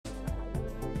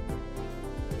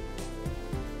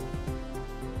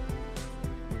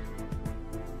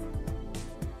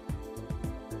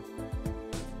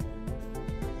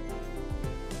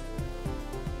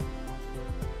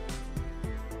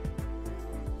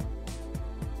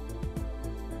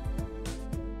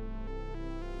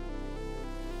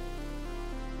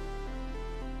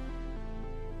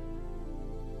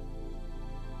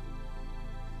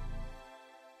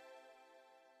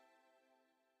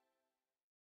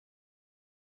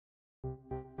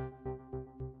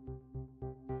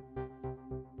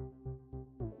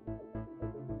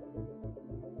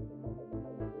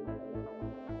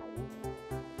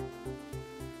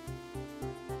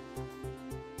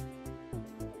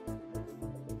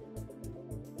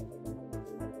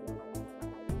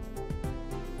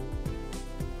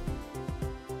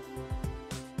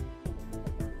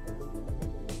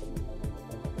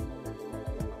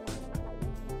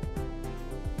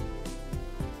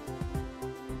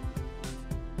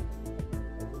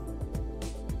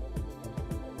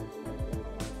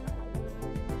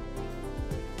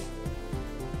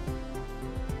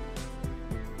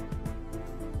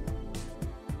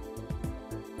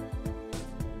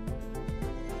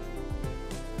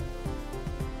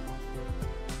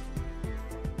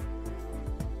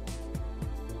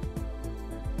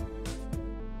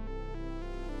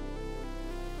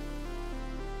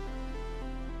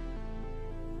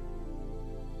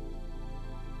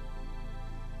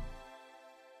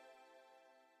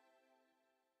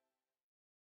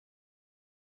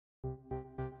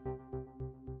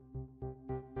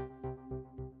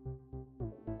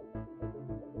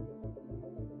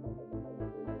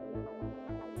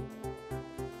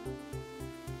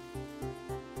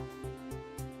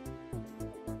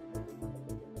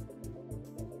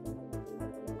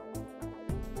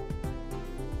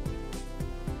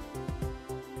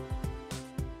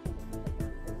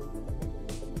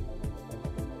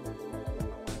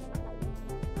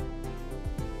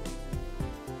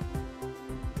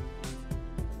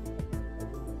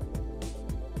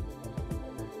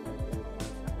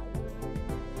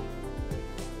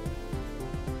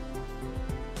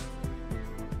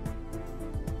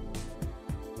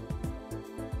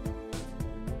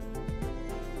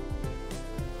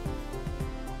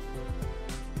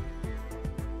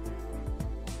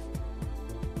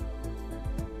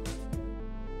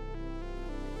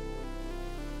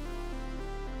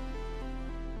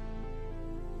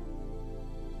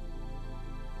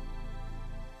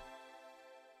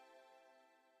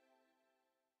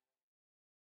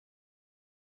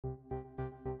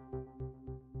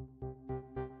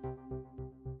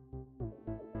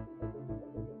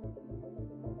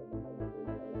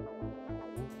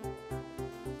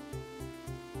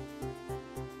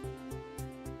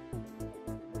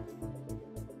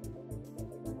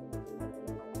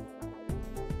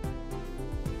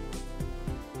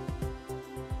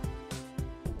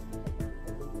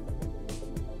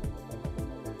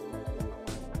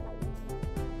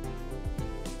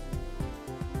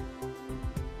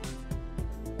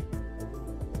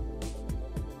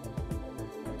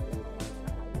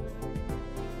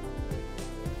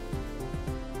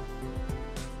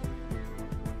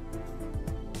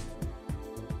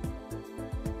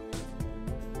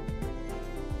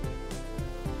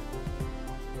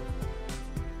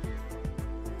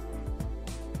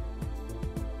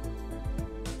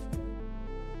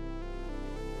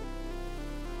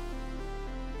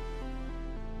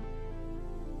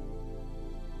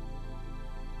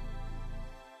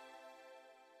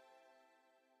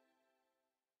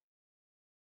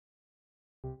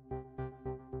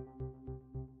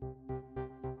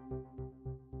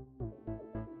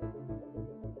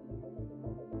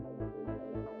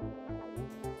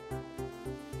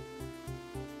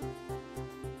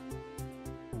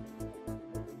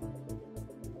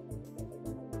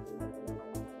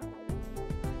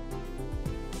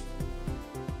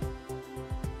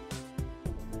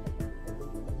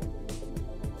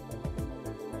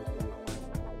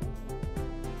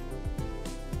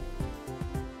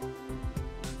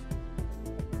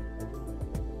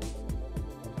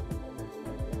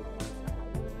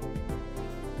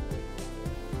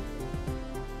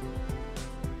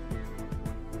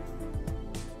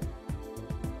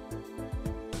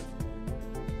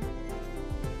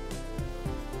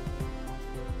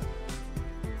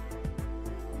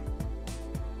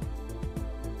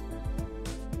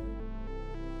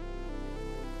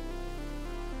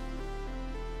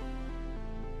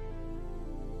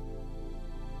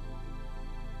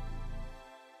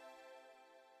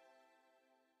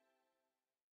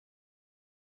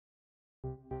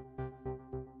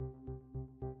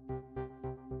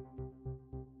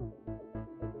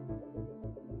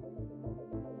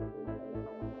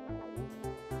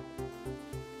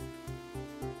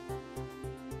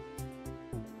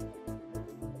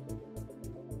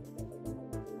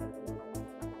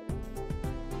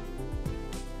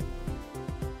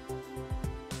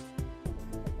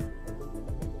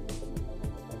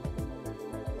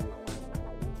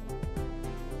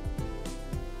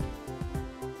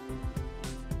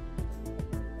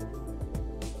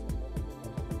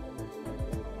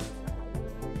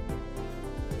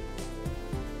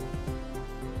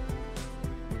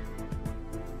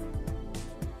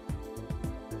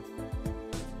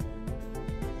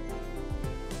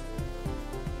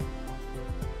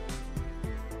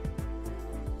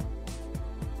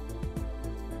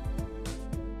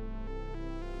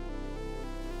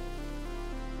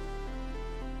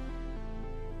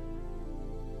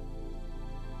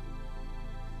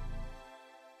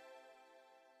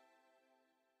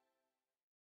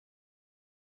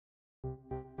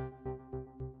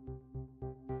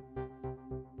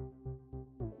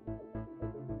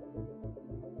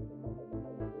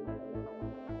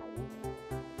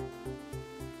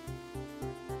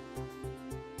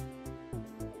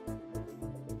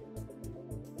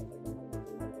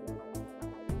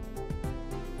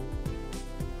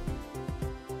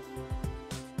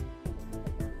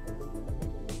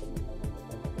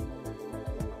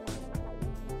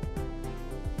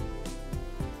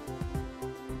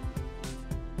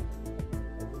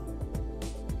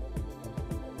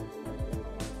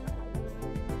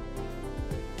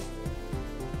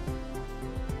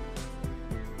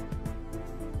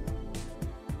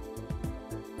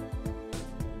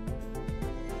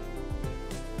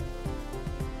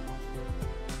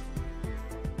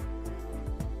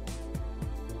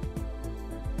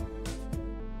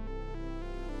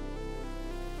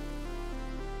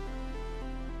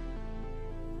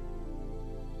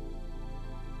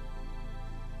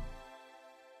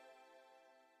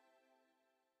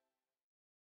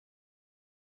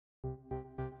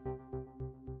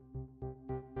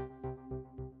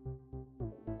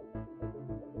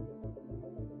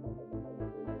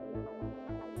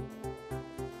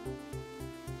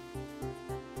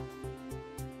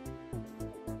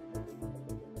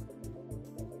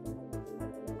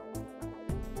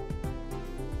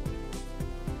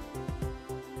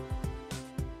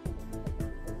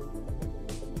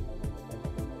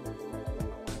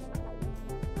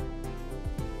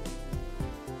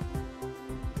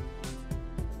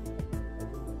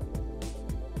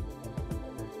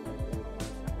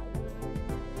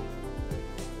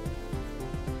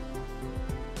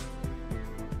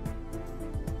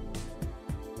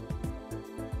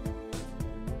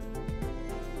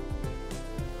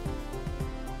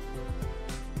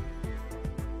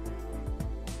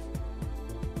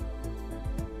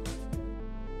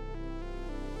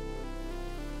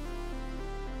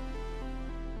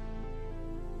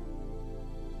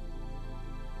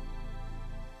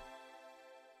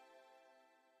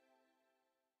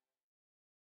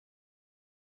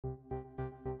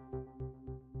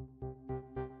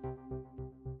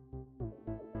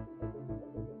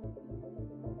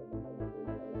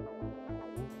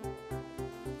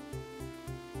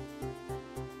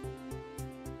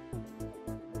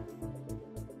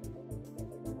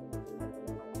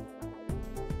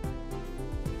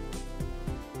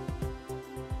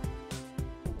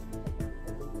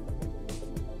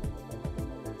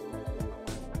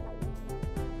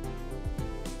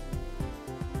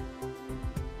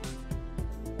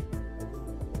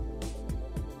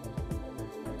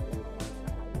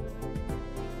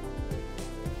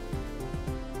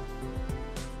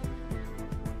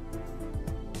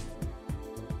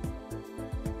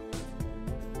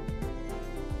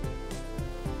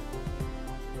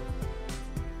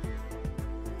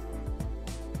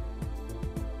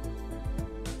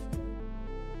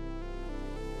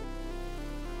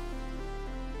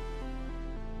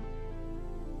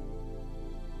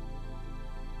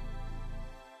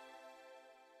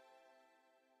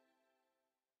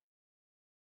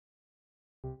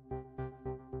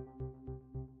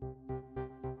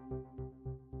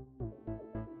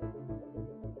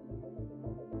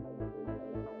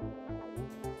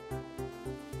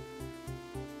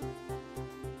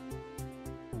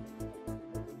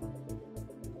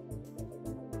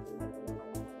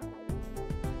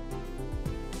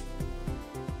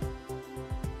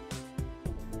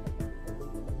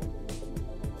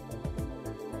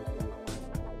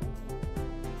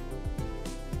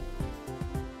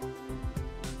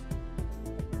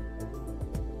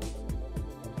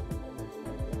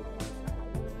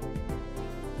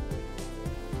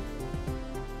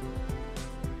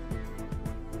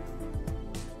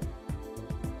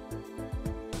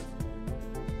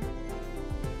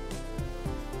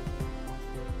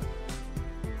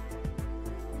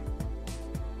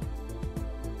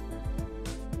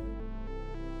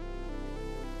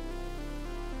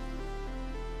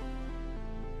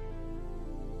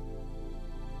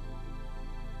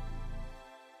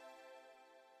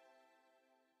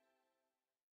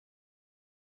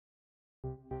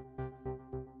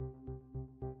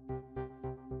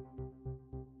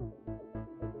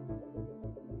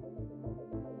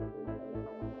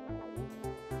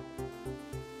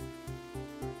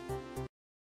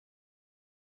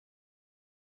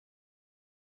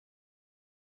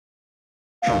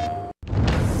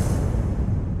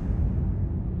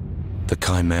The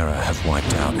Chimera have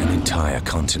wiped out an entire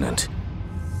continent.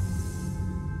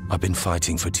 I've been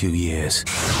fighting for 2 years,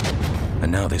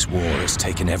 and now this war has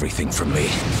taken everything from me.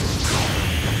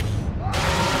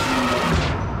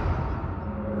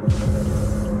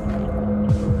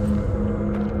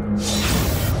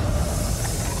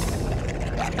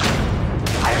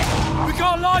 We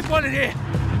got a live one in here!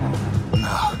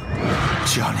 No,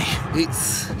 Johnny.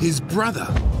 It's his brother.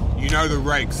 You know the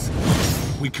regs.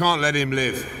 We can't let him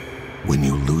live. When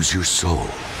you lose your soul,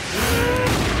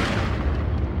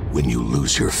 when you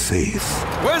lose your faith,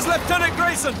 Where's Lieutenant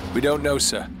Grayson? We don't know,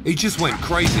 sir. He just went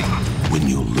crazy. when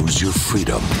you lose your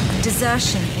freedom,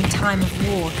 Desertion in time of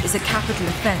war is a capital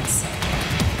offense.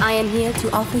 I am here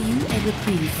to offer you a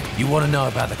reprieve. you want to know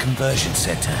about the conversion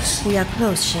centers. We are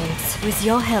close, James. With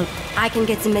your help, I can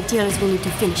get the materials we need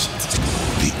to finish it.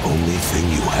 The only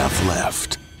thing you have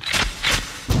left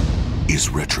is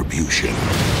retribution.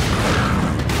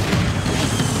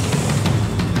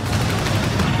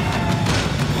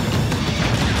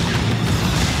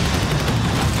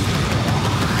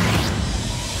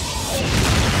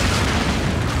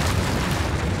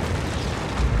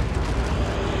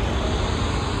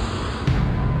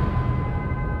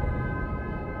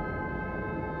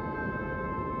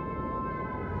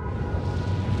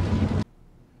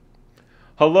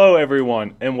 Hello,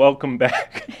 everyone, and welcome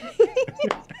back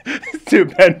to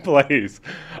Ben Plays.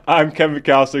 I'm Kevin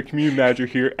McAllister, community manager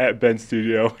here at Ben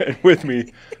Studio, and with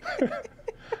me,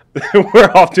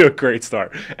 we're off to a great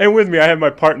start. And with me, I have my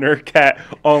partner, Kat,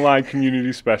 online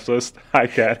community specialist. Hi,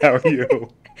 Kat. How are you?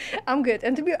 I'm good.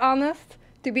 And to be honest,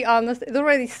 it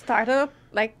already started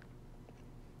like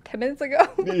 10 minutes ago.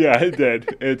 Yeah, it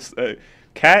did. It's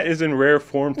Kat is in rare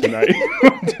form tonight.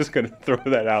 I'm just gonna throw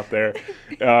that out there.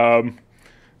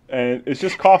 And it's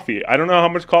just coffee. I don't know how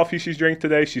much coffee she's drank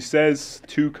today. She says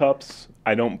 2 cups.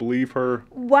 I don't believe her.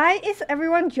 Why is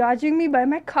everyone judging me by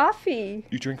my coffee?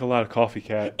 You drink a lot of coffee,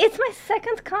 Kat. It's my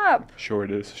 2nd cup. Sure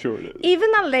it is. Sure it is. Even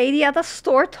a lady at the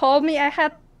store told me I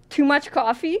had too much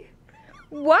coffee.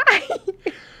 Why?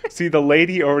 See, the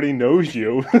lady already knows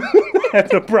you.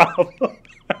 That's a problem.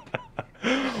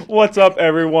 What's up,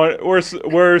 everyone?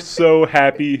 We're so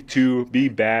happy to be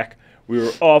back. We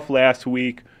were off last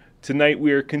week. Tonight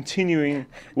we are continuing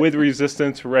with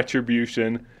Resistance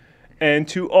Retribution. And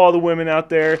to all the women out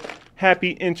there,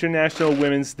 happy International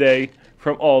Women's Day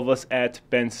from all of us at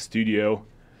Ben's Studio.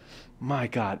 My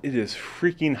God, it is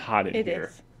freaking hot in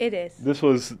here. It is. This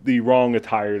was the wrong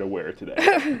attire to wear today.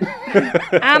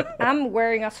 I'm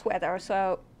wearing a sweater,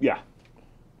 so Yeah.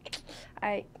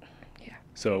 yeah.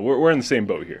 So we're in the same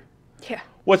boat here. Yeah.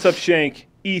 What's up, Shank?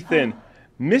 Ethan.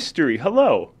 Mystery.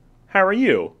 Hello. How are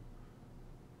you?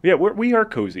 Yeah, we are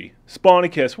cozy.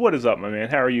 Spawnicus, what is up, my man?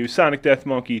 How are you? Sonic Death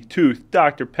Monkey, Tooth,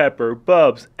 Dr. Pepper,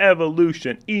 Bubs,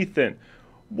 Evolution, Ethan.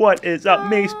 What is up,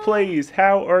 Mace Plays?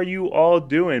 How are you all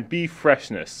doing? Be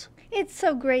Freshness. It's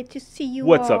so great to see you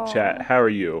What's all. up, chat? How are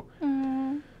you?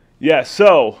 Yeah,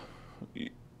 so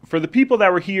for the people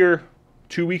that were here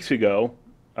 2 weeks ago,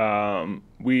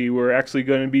 we were actually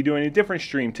going to be doing a different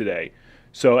stream today.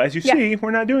 So as you see, we're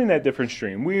not doing that different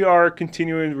stream. We are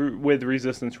continuing with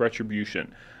Resistance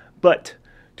Retribution. But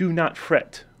do not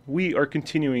fret. We are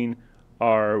continuing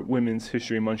our Women's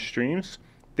History Month streams.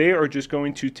 They are just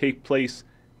going to take place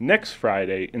next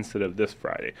Friday instead of this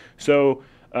Friday. So,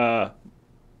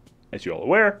 as you're all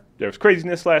aware, there was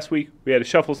craziness last week. We had to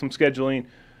shuffle some scheduling.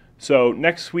 So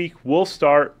next week, we'll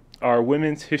start our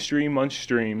Women's History Month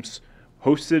streams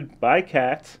hosted by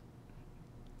Kat.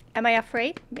 Am I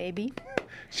afraid? Maybe.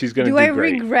 She's going to do I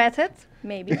great. regret it?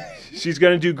 Maybe. She's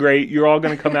going to do great. You're all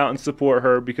going to come out and support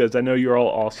her because I know you're all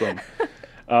awesome.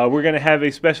 We're going to have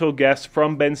a special guest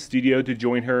from Ben's Studio to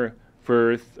join her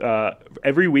for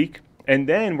every week. And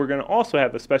then we're going to also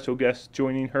have a special guest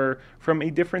joining her from a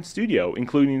different studio,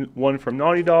 including one from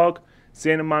Naughty Dog,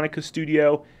 Santa Monica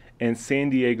Studio, and San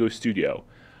Diego Studio.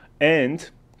 And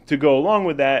to go along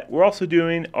with that, we're also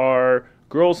doing our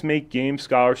Girls Make Games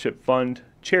Scholarship Fund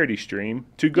charity stream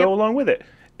to go along with it.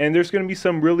 And there's going to be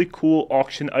some really cool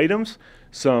auction items,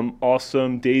 some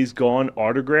awesome Days Gone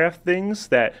autograph things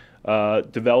that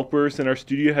developers in our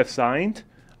studio have signed.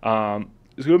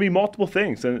 There's going to be multiple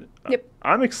things. And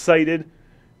I'm excited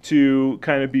to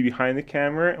kind of be behind the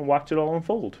camera and watch it all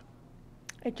unfold.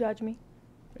 And judge me.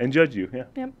 And judge you,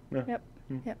 yeah. Yep.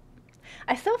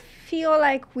 I still feel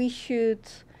like we should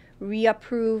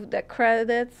reapprove the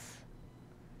credits.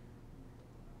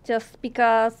 Just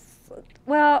because,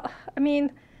 well, I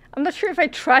mean, I'm not sure if I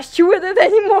trust you with it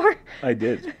anymore. I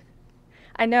did.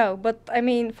 I know, but I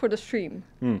mean, for the stream.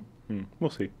 We'll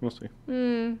see.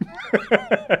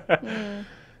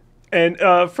 And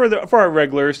for our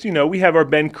regulars, we have our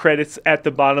Ben credits at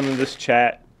the bottom of this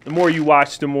chat. The more you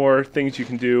watch, the more things you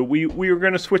can do. We were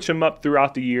going to switch them up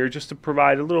throughout the year just to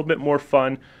provide a little bit more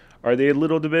fun. Are they a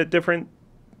little bit different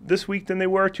this week than they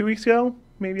were 2 weeks ago?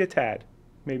 Maybe a tad.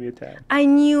 I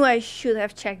knew I should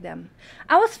have checked them.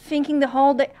 I was thinking the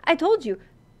whole day. I told you,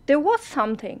 there was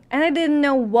something, and I didn't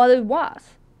know what it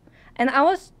was. And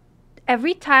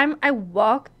every time I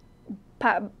walked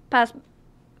past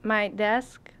my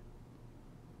desk.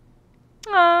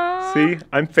 Aww. See,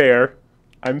 I'm fair.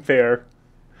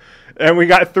 And we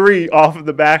got 3 off of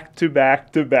the back to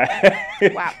back.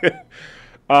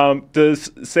 Wow.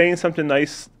 Does saying something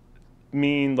nice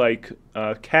mean like,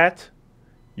 Kat,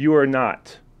 you are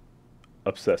not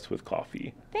obsessed with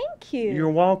coffee? Thank you. You're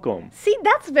welcome. See,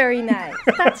 that's very nice.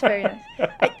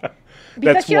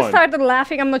 Because you started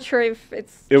laughing, I'm not sure if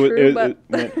it's true, but...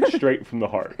 It went straight from the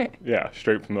heart. Yeah,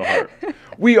 straight from the heart.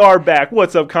 We are back.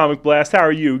 What's up, Comic Blast? How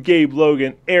are you? Gabe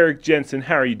Logan, Eric Jensen.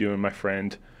 How are you doing, my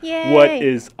friend? Yay. What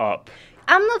is up?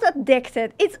 I'm not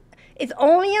addicted. It's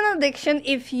only an addiction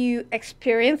if you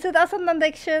experience it as an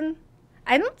addiction.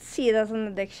 I don't see it as an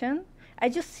addiction. I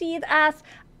just see it as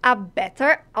a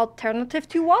better alternative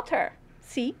to water.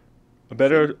 See? A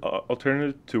better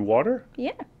alternative to water?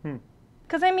 Yeah.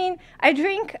 Because, I mean, I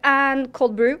drink a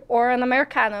cold brew or an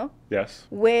Americano. Yes.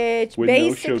 Which with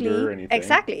basically... no sugar or anything.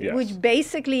 Exactly. Yes. Which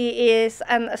basically is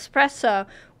an espresso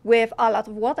with a lot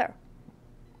of water.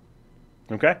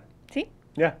 Okay. See?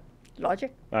 Yeah.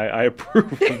 Logic. I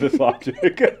approve of this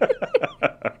logic.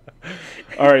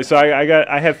 All right, so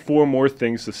I have 4 more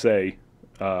things to say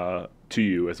to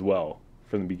you as well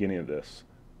from the beginning of this.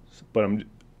 But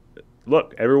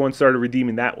look, everyone started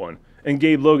redeeming that one. And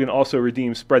Gabe Logan also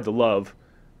redeemed Spread the Love,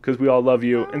 because we all love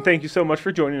you. And thank you so much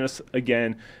for joining us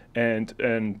again and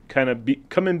kind of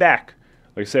coming back.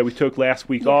 Like I said, we took last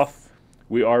week off.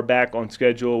 We are back on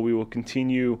schedule. We will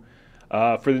continue.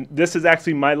 This is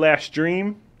actually my last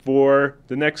stream for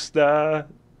the next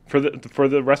for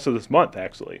the rest of this month,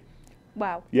 actually.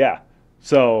 Wow. Yeah.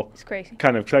 So it's crazy.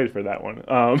 Kind of excited for that one.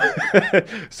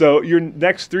 So your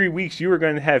next 3 weeks, you are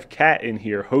going to have Kat in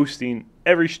here hosting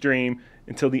every stream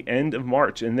until the end of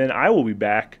March, and then I will be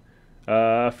back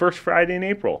first Friday in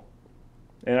April.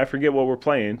 And I forget what we're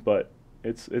playing, but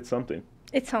it's something.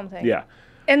 It's something. Yeah.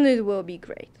 And it will be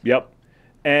great. Yep.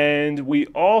 And we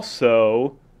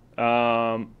also,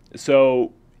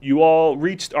 so you all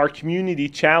reached our community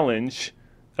challenge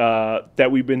that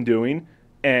we've been doing.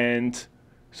 And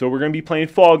so we're going to be playing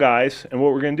Fall Guys. And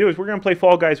what we're going to do is we're going to play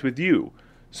Fall Guys with you.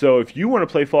 So if you want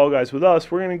to play Fall Guys with us,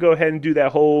 we're going to go ahead and do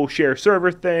that whole share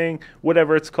server thing,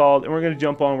 whatever it's called. And we're going to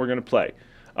jump on and we're going to play.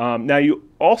 Now, you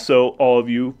also, all of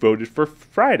you, voted for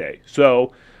Friday.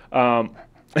 So...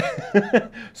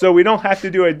 so we don't have to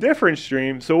do a different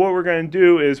stream. So what we're going to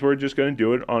do is we're just going to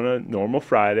do it on a normal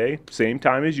Friday, same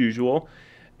time as usual.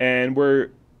 And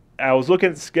I was looking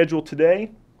at the schedule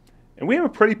today, and we have a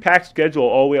pretty packed schedule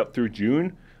all the way up through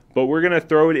June. But we're going to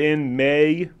throw it in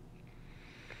May,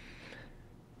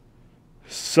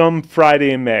 some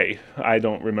Friday in May. I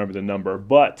don't remember the number,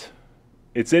 but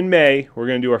it's in May. We're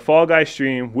going to do our Fall Guys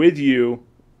stream with you,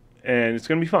 and it's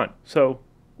going to be fun. So,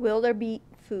 will there be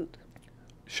food?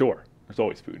 Sure. There's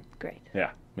always food. Great.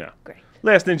 Yeah. Great.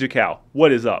 Last Ninja Cow,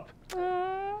 what is up?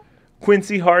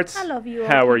 Quincy Hearts, I love you all,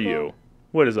 how are people. you?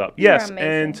 What is up? You're Yes, amazing.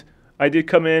 and I did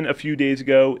come in a few days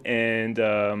ago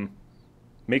and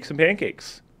make some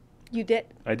pancakes. You did.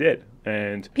 I did.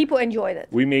 And People enjoyed it.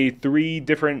 we made 3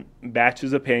 different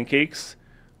batches of pancakes.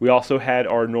 We also had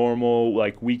our normal,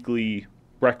 like, weekly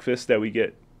breakfast that we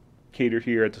get catered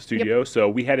here at the studio. So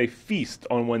we had a feast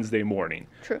on Wednesday morning.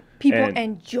 True. People And-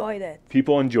 enjoyed it.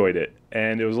 People enjoyed it,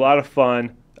 and it was a lot of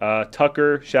fun.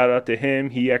 Tucker, shout out to him.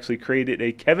 He actually created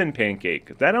a Kevin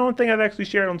pancake. That I don't think I've actually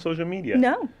shared on social media.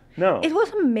 No. No. It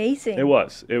was amazing. It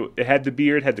was. It had the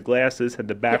beard, had the glasses, had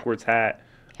the backwards hat,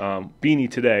 beanie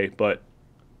today, but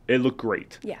it looked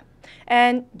great. Yeah.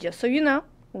 And just so you know,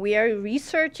 we are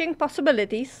researching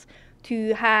possibilities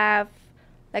to have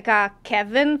like a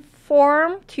Kevin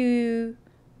form to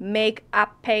make a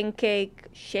pancake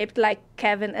shaped like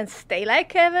Kevin and stay like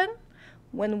Kevin.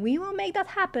 When we will make that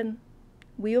happen,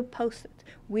 we will post it.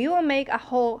 We will make a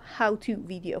whole how-to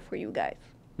video for you guys.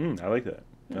 I like that.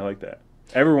 I like that.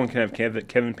 Everyone can have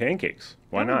Kevin pancakes.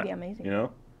 Why That would not? be amazing. You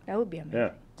know? That would be amazing.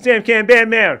 Yeah. Sam Can Bad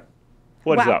Man.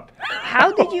 What is Wow. up?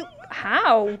 How did you?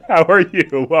 How? How are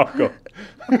you? Welcome.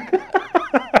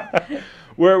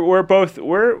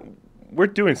 We're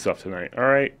doing stuff tonight. All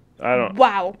right. I don't.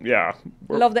 Wow. Yeah.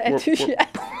 Love the we're- enthusiasm.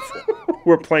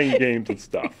 We're playing games and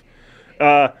stuff.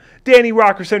 Danny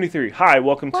Rocker 73. Hi.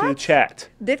 Welcome to the What? chat.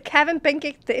 Did Kevin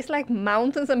pancakes taste like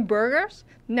mountains and burgers?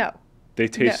 No. They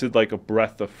tasted like a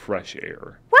breath of fresh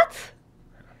air. What?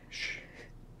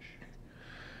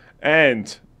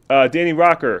 And Danny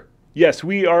Rocker. Yes,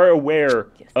 we are aware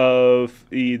of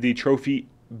the trophy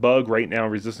bug right now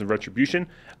in Resistance Retribution.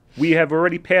 We have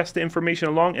already passed the information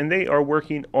along, and they are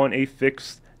working on a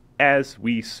fix as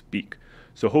we speak.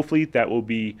 So hopefully that will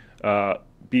be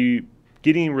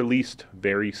getting released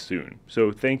very soon.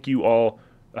 So thank you all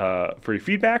for your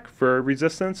feedback for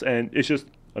Resistance, and it's just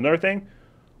another thing.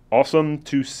 Awesome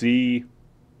to see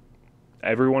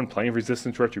everyone playing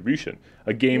Resistance Retribution,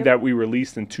 a game that we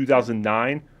released in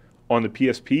 2009 on the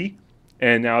PSP,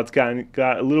 and now it's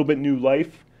got a little bit new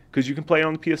life because you can play it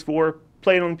on the PS4,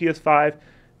 play it on the PS5.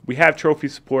 We have trophy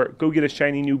support. Go get a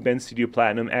shiny new Ben Studio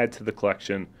Platinum, add to the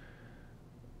collection,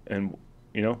 and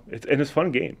it's a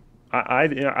fun game.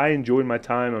 I enjoyed my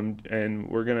time, and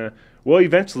we'll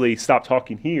eventually stop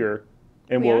talking here,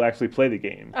 and we'll actually play the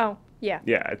game. Oh, yeah.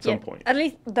 Yeah, at some point. At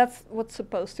least that's what's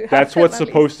supposed to happen. That's what's at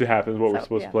supposed least. to happen, is what we're So,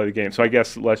 supposed yeah. to play the game. So I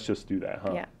guess let's just do that,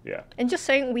 huh? Yeah. Yeah. And just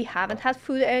saying, we haven't had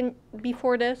food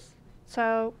before this,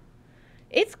 so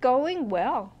it's going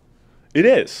well. It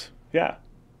is, yeah.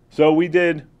 So we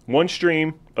did one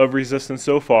stream of Resistance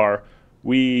so far.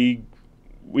 We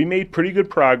made pretty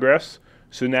good progress.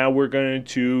 So now we're going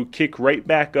to kick right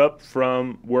back up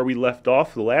from where we left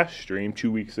off the last stream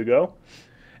 2 weeks ago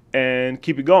and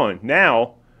keep it going.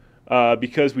 Now,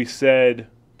 because we said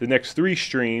the next 3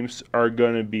 streams are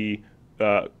going to be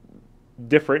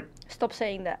different. Stop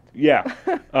saying that. Yeah.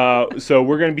 So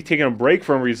we're going to be taking a break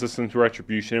from Resistance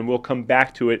Retribution, and we'll come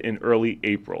back to it in early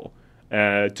April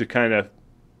to kind of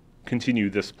continue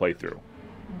this playthrough.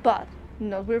 But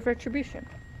not with Retribution.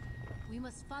 We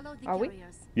must follow the Are we?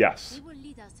 carriers. Yes. They will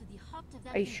lead us to the heart of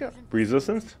that Are you sure? invasion.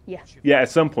 Resistance? Yeah. Yeah, at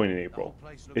some point in April.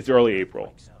 It's early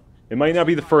April. It might not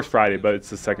be the first Friday, but it's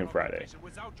the second Friday.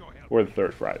 Or the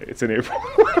third Friday. It's in April.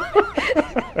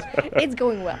 It's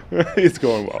going well. It's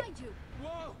going well. Behind you.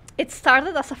 It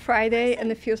started as a Friday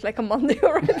and it feels like a Monday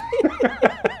already.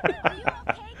 Are you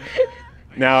okay?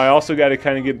 Now, I also got to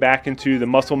kind of get back into the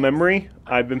muscle memory.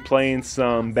 I've been playing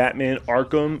some Batman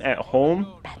Arkham at home.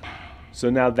 So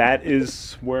now that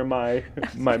is where my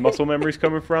muscle memory is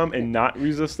coming from, and not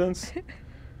Resistance.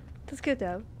 That's good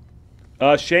though.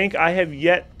 Shank, I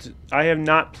have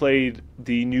not played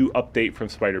the new update from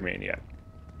Spider-Man yet.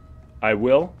 I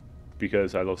will,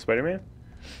 because I love Spider-Man,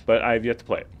 but I have yet to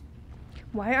play it.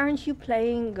 Why aren't you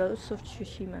playing Ghost of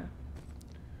Tsushima?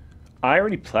 I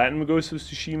already platinumed Ghost of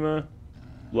Tsushima,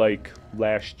 like,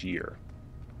 last year.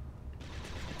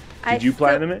 Did you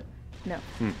platinum it? No.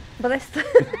 But I still...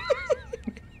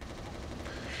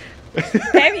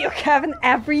 Damn you, Kevin,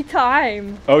 every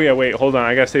time. Oh, yeah, wait, hold on.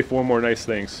 I gotta say 4 more nice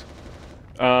things.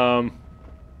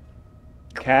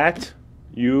 Kat,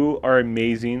 you are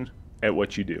amazing at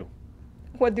what you do.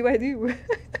 What do I do?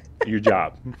 Your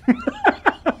job.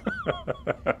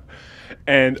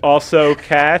 And also,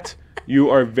 Kat, you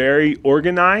are very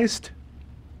organized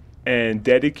and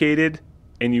dedicated,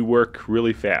 and you work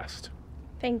really fast.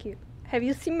 Thank you. Have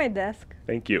you seen my desk?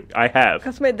 Thank you. I have.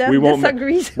 Because my desk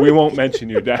disagrees. We won't mention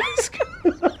your desk.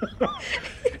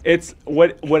 It's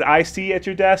what I see at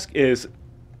your desk is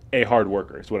a hard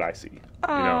worker. Is what I see.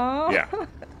 Aww. You know? Yeah.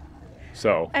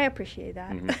 So. I appreciate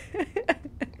that.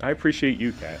 I appreciate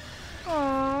you, Kat.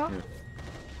 Aww. Yeah.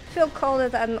 Phil called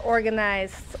it an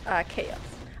organized chaos.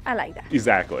 I like that.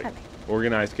 Exactly. Like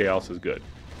Organized chaos is good.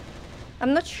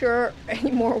 I'm not sure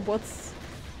anymore what's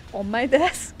on my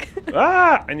desk.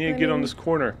 I need to get on this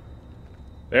corner.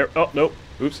 There. Oh, nope.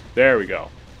 Oops. There we go.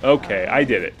 Okay, I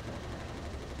did it.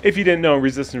 If you didn't know, in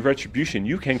Resistance Retribution,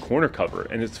 you can corner cover,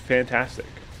 and it's fantastic.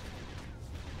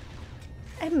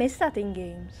 I miss that in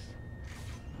games.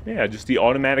 Yeah, just the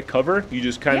automatic cover. You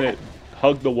just kind of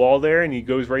hug the wall there, and he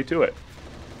goes right to it.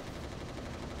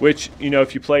 Which, you know,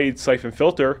 if you played Siphon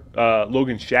Filter,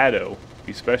 Logan's Shadow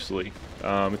especially,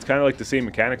 it's kind of like the same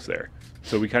mechanics there.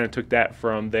 So we kind of took that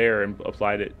from there and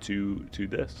applied it to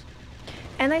this.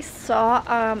 And I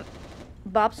saw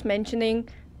Bob's mentioning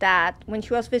that when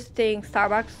she was visiting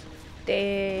Starbucks,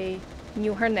 they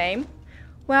knew her name.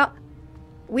 Well,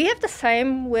 we have the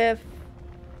same with,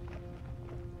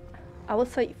 I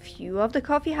would say, a few of the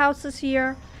coffee houses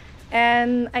here.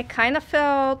 And I kind of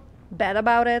felt bad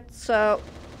about it. So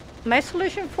my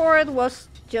solution for it was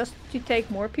just to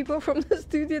take more people from the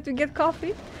studio to get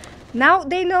coffee. Now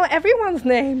they know everyone's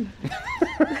name.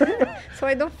 So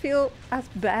I don't feel as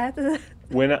bad.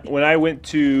 When I went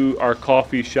to our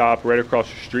coffee shop right across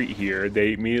the street here,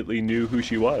 they immediately knew who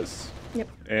she was. Yep.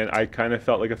 And I kind of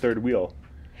felt like a third wheel.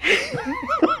 It's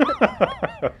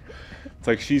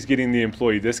like she's getting the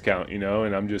employee discount, you know,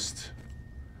 and I'm just...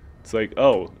 It's like,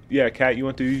 oh, yeah, Kat, you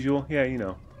want the usual? Yeah, you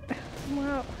know.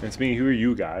 Well, it's me. Who are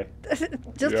you, guy?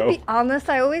 Just to be honest,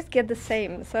 I always get the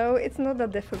same, so it's not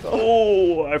that difficult.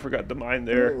 Oh, I forgot the mine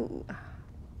there. Ooh.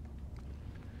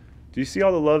 Do you see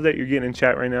all the love that you're getting in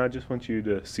chat right now? I just want you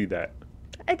to see that.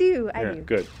 I do. I do.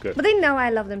 Good. But they know I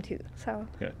love them too, so.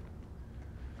 Yeah.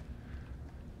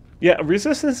 Yeah,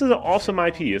 Resistance is an awesome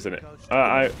IP, isn't it?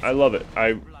 I love it.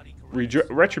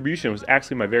 Retribution was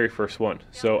actually my very first one,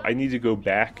 so I need to go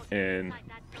back and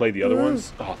play the other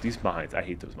ones. Oh, these mines. I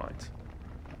hate those mines.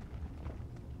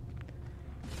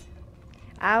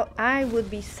 I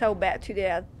would be so bad today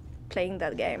at playing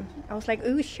that game. I was like,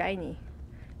 ooh, shiny.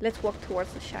 Let's walk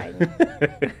towards the shiny.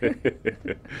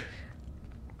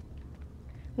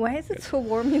 Why is it so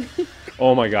warm in here?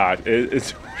 Oh my god,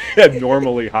 it's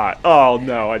abnormally hot. Oh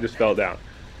no, I just fell down.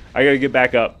 I gotta get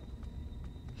back up.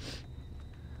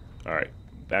 Alright,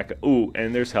 back up. Ooh,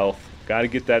 and there's health. Gotta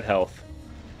get that health.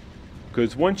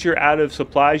 Because once you're out of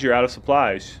supplies, you're out of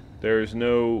supplies. There's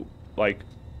no, like,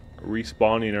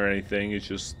 respawning or anything. It's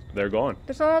just, they're gone.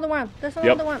 There's another one. There's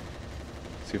another one.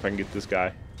 See if I can get this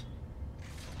guy.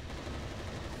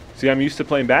 See, I'm used to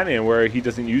playing Batman where he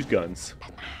doesn't use guns.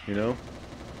 You know?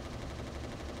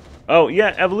 Oh,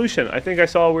 yeah, Evolution. I think I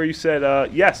saw where you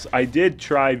said, yes, I did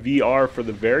try VR for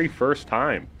the very first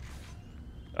time.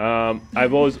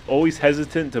 I've always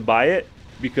hesitant to buy it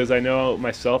because I know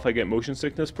myself I get motion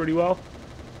sickness pretty well.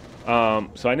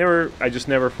 So I just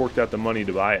never forked out the money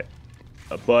to buy it.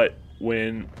 But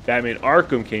when Batman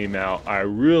Arkham came out, I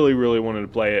really, really wanted to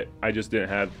play it. I just didn't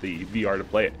have the VR to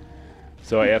play it.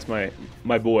 So I asked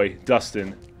my boy,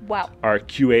 Dustin, our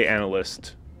QA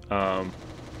analyst,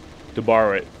 to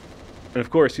borrow it. And of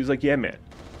course, he was like, yeah, man,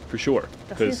 for sure.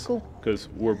 Because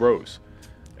we're bros.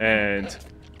 And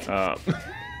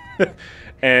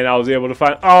and I was able to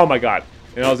find, oh my god.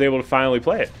 And I was able to finally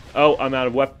play it. Oh, I'm out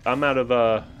of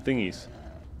thingies.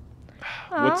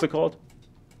 What's it called?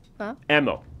 Huh?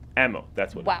 Ammo.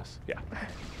 That's what it is. Yeah.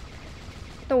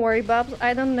 Don't worry, Bubs.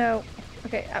 I don't know.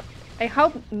 Okay, I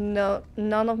hope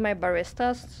none of my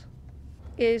baristas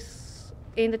is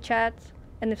in the chat.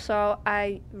 And if so,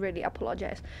 I really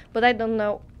apologize. But I don't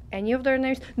know any of their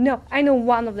names. No, I know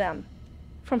one of them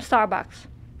from Starbucks.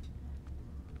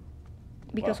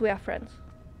 because Wow. we are friends.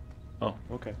 Oh,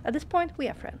 okay. At this point, we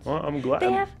are friends. Well, I'm glad.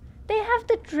 They have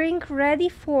the drink ready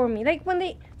for me. Like when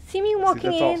they see me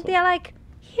walking that's in, awesome. they're like,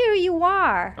 "Here you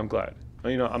are." I'm glad.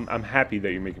 You know, I'm happy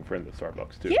that you're making friends at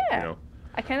Starbucks too. Yeah. You know?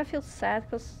 I kind of feel sad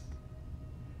because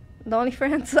the only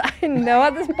friends I know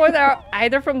at this point are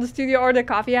either from the studio or the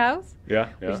coffee house, Yeah.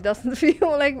 Yeah. which doesn't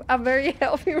feel like a very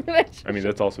healthy relationship. I mean,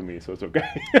 that's also me, so it's okay.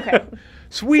 Okay.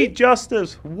 Sweet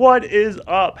Justice, what is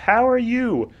up? How are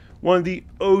you? One of the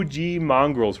OG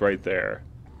mongrels right there.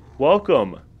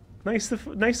 Welcome. Nice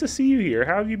to see you here.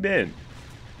 How have you been?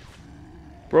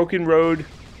 Broken Road.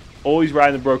 Always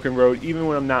riding the Broken Road, even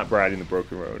when I'm not riding the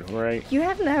Broken Road, all right? You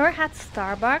have never had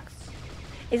Starbucks?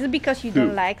 Is it because you Who?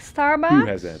 don't like Starbucks? Who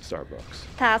hasn't had Starbucks?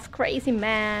 That's crazy,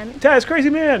 man. Taz, crazy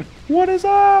man, what is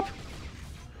up?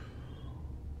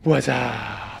 What's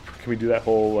up? Can we do that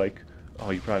whole, like, oh,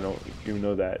 you probably don't even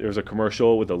know that. There was a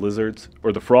commercial with the lizards,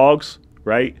 or the frogs,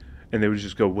 right? And they would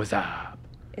just go, what's up?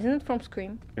 Isn't it from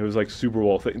Scream? It was like Super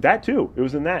Bowl thing. That too. It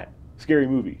was in that. Scary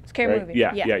movie. Scary right? movie,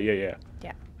 Yeah, yeah. yeah.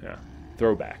 Yeah. Yeah.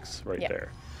 Throwbacks right Yeah.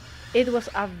 there. It was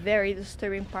a very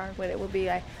disturbing part where it would be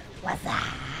like, what's up?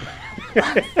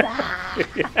 What's up?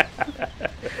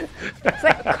 It's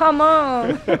like, come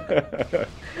on.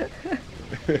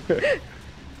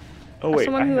 Oh, As wait.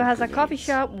 someone I who have has a coffee grenades.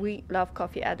 shop, we love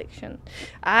coffee addiction.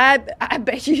 I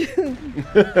bet you.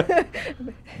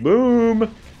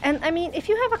 Boom. And I mean, if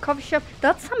you have a coffee shop,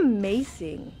 that's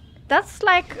amazing. That's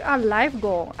like a life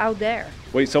goal out there.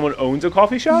 Wait, someone owns a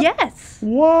coffee shop? Yes.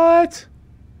 What?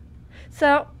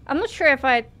 So I'm not sure if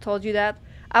I told you that.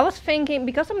 I was thinking,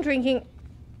 because I'm drinking,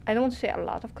 I don't want to say a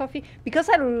lot of coffee, because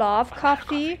I love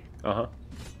coffee. Uh-huh.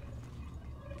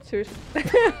 Seriously.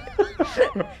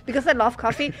 Because I love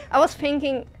coffee, I was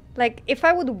thinking, like, if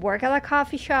I would work at a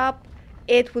coffee shop,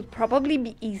 it would probably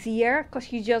be easier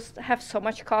because you just have so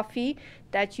much coffee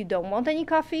that you don't want any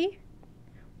coffee.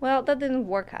 Well, that didn't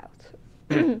work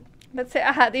out. Let's say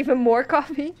I had even more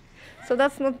coffee. So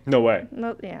that's No way.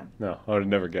 yeah. No, I would have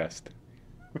never guessed.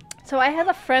 So I had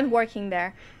a friend working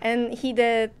there, and he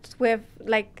did with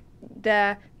like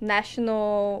the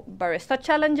national barista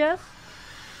challenges,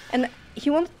 and he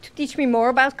wanted to teach me more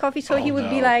about coffee. So Oh, he would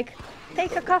be no. like,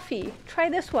 "Take a coffee, try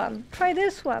this one,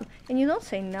 and you don't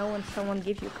say no when someone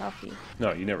gives you coffee.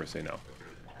 No, you never say no.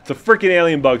 It's the freaking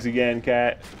alien bugs again,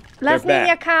 Cat. Let's They're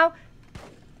need a back. cow.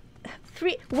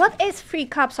 What is 3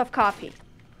 cups of coffee?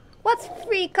 What's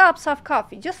 3 cups of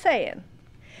coffee? Just saying.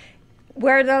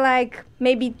 Were there like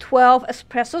maybe 12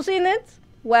 espressos in it?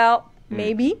 Well,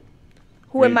 maybe.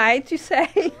 Who am I to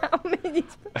say how many?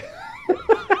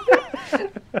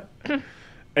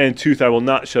 And Tooth, I will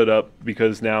not shut up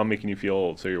because now I'm making you feel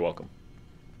old, so you're welcome.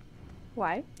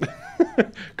 Why?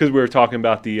 Because we were talking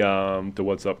about the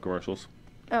What's Up commercials.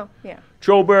 Oh, yeah.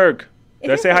 Trollberg,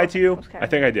 did I is say hi Trollberg. to you? Okay. I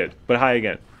think I did, but hi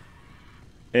again.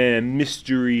 And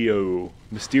Mysterio,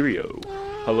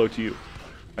 hello to you.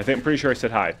 I'm pretty sure I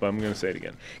said hi, but I'm gonna say it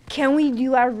again. Can we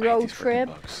do a I hate road these freaking trip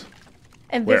bugs.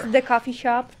 and Where? visit the coffee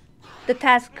shop? The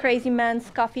Task Crazy Man's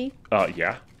Coffee?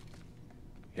 Yeah.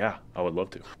 Yeah, I would love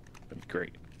to. That'd be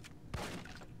great.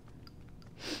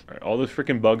 All right, all those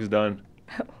freaking bugs done.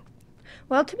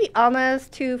 Well, to be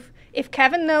honest, if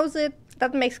Kevin knows it,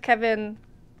 that makes Kevin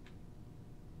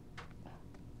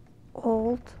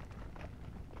old.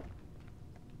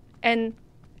 And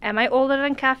am I older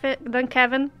than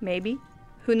Kevin? Maybe.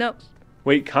 Who knows?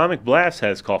 Wait, Comic Blast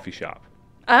has coffee shop,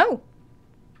 Oh,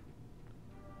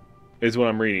 is what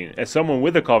I'm reading. As someone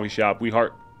with a coffee shop, we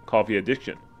heart coffee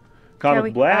addiction. Comic we-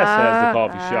 Blast has the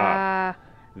coffee ah, shop.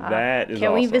 That is can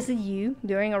awesome. we visit you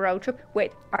during a road trip?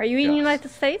 Wait, are you in the Yes. United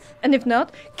States? And if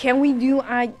not, can we do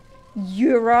a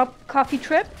Europe coffee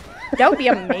trip? That would be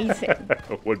amazing.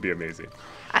 It would be amazing.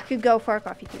 I could go for a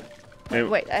coffee too. And-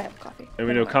 Wait, I have coffee. And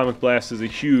we Never know mind. Comic Blast is a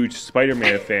huge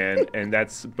Spider-Man fan, and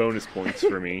that's bonus points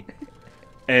for me.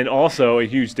 And also a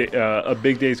huge, a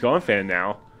big Days Gone fan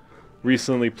now.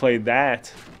 Recently played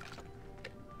that.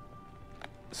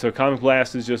 So Comic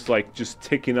Blast is just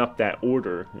ticking up that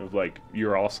order of like,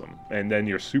 you're awesome, and then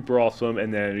you're super awesome,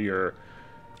 and then you're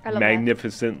I love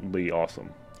magnificently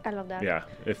awesome. that. I love that. Yeah,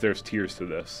 if there's tiers to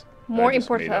this. More I just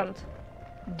made up. important,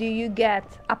 do you get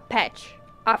a patch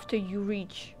after you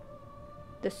reach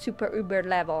the super uber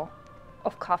level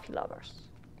of coffee lovers?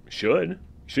 Should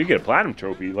get a platinum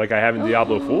trophy like I have in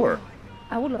Diablo 4.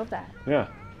 I would love that. Yeah.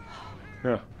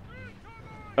 Yeah.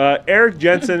 Eric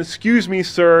Jensen, excuse me,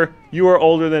 sir. You are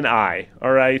older than I.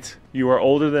 All right? You are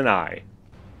older than I.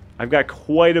 I've got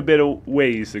quite a bit of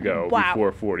ways to go Wow.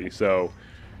 before 40, so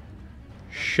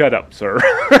shut up, sir.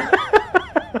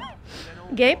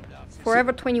 Gabe,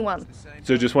 Forever 21.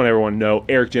 So just want everyone to know,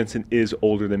 Eric Jensen is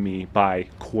older than me by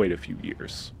quite a few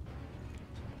years.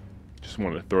 Just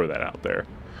wanted to throw that out there.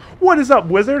 What is up,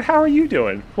 Wizard? How are you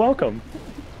doing? Welcome.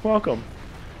 Welcome.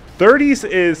 30s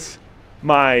is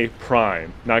my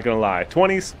prime, not gonna lie.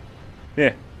 20s,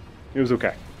 it was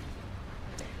okay.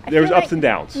 There was ups and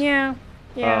downs. Yeah.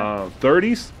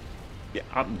 30s, yeah,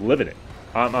 I'm living it.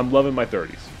 I'm loving my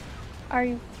 30s. Are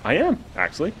you? I am,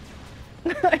 actually.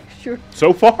 Sure.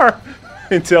 So far,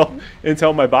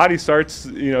 until my body starts,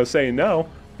 saying no.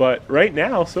 But right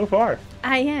now, so far.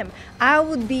 I am. I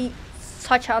would be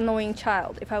such an annoying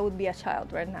child if I would be a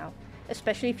child right now,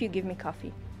 especially if you give me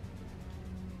coffee.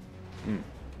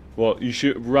 Well,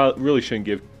 you really shouldn't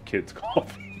give kids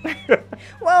coffee.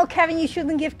 Well, Kevin, you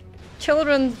shouldn't give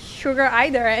children sugar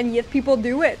either, and yet people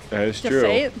do it. That is Just true.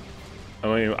 say it. I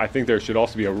mean, I think there should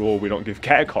also be a rule we don't give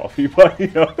cat coffee, but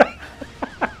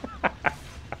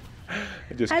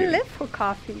Just I kidding. live for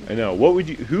coffee. I know.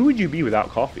 Who would you be without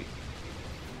coffee?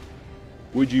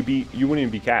 You wouldn't even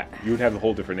be Cat. You would have a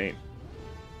whole different name.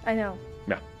 I know.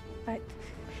 No.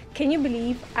 Can you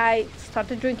believe I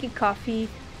started drinking coffee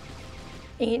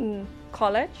in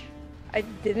college? I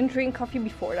didn't drink coffee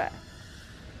before that.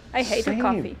 I hated Same.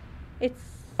 coffee.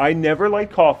 I never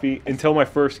liked coffee until my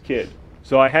first kid.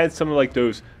 So I had some of like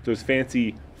those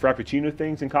fancy Frappuccino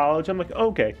things in college. I'm like, oh,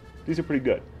 okay, these are pretty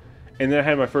good. And then I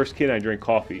had my first kid and I drank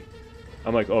coffee.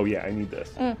 I'm like, oh yeah, I need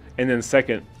this. And then the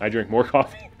second, I drank more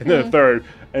coffee. And then the third,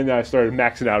 and then I started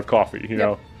maxing out coffee, you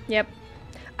know? Yep.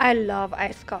 I love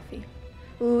iced coffee.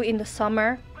 Ooh, in the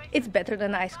summer, it's better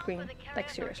than ice cream. Like,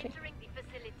 seriously.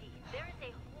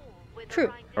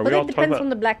 True. But it depends on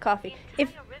the black coffee.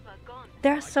 If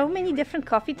there are so many different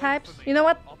coffee types, you know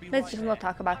what? Let's just not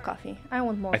talk about coffee. I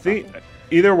want more coffee. I think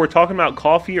either we're talking about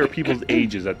coffee or people's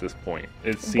ages at this point.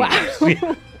 It seems.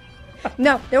 Wow.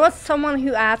 No, there was someone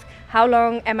who asked, how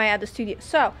long am I at the studio?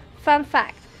 So, fun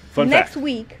fact. Next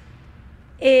week,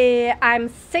 I'm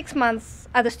 6 months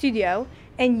at the studio,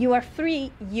 and you are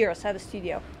 3 years at the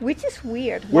studio, which is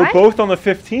weird. We're Why? both on the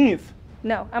 15th.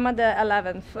 No, I'm at the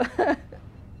 11th.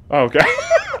 Oh, okay.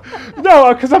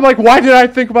 No, because I'm like, why did I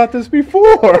think about this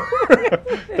before?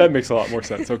 That makes a lot more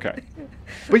sense. Okay.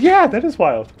 But yeah, that is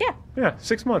wild. Yeah. Yeah,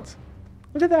 6 months.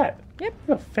 Look at that. Yep.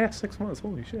 A fast 6 months.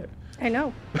 Holy shit. I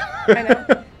know. I know.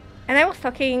 And I was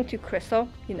talking to Crystal.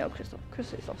 You know Crystal.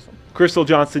 Crystal is awesome. Crystal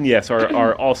Johnson, yes,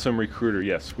 our awesome recruiter.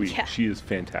 Yes, Yeah. she is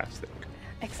fantastic.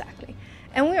 Exactly.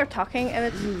 And we were talking, and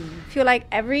it feel like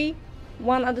every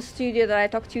one at the studio that I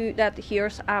talk to that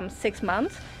hears 6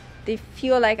 months, they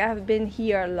feel like I've been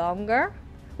here longer,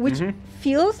 which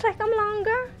feels like I'm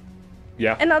longer.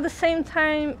 Yeah. And at the same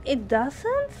time, it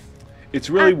doesn't. It's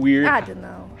really weird I don't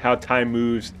know. how time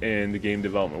moves in the game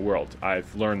development world.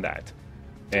 I've learned that.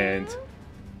 And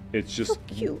it's just... So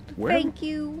cute. Where Thank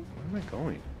you. am I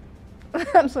going?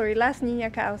 I'm sorry. Last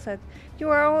Ninja Cow said, you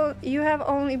have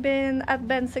only been at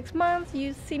Ben 6 months.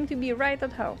 You seem to be right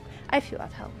at home. I feel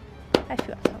at home. I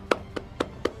feel at home.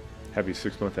 Happy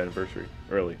 6-month anniversary.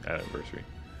 Early anniversary.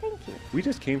 Thank you. We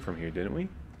just came from here, didn't we?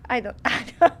 I don't.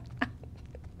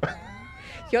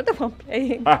 You're the one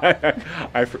playing.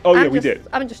 We did.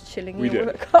 I'm just chilling. We here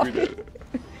did. with a coffee. We did.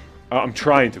 I'm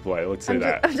trying to play. Let's say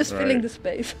that. I'm just filling the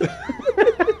space.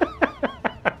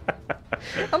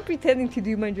 I'm pretending to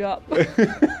do my job.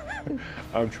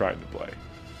 I'm trying to play.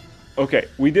 Okay,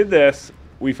 we did this.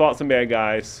 We fought some bad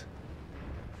guys.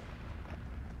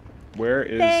 Where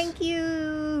is... Thank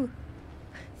you.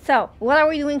 So, what are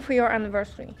we doing for your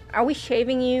anniversary? Are we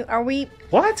shaving you? Are we...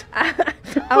 What?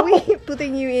 Are we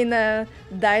putting you in a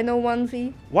dino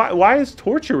onesie? Why is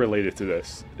torture related to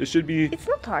this? It should be... It's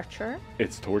not torture.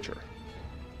 It's torture.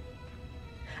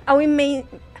 Are we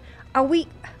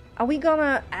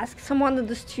gonna ask someone at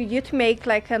the studio to make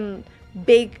like a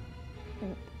big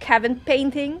Kevin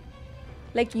painting?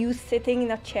 Like you sitting in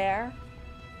a chair?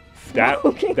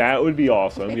 Smoking? That would be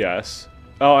awesome, yes.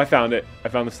 Oh, I found it. I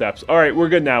found the steps. All right, we're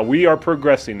good now. We are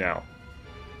progressing now.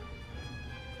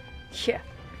 Yeah.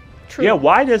 True. Yeah,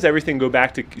 why does everything go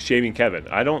back to shaving Kevin?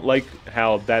 I don't like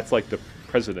how that's like the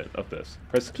president of this.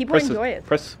 People enjoy it.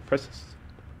 I'm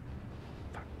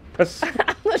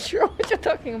not sure what you're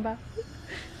talking about.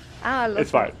 I love It's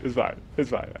fine. It's fine.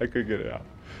 It's fine. I could get it out.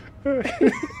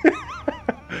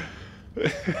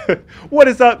 What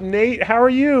is up, Nate? How are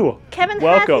you? Kevin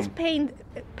Welcome. has his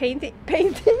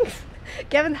paintings.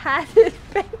 Kevin has his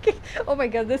pancake. Oh my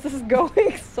god, this is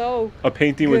going so. A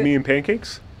painting with good. me and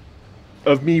pancakes?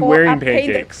 Of me Or wearing a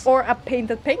painted- pancakes. or a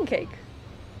painted pancake.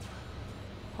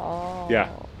 Oh. Yeah.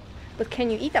 But can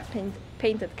you eat a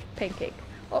painted pancake?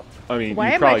 Oh, I mean, why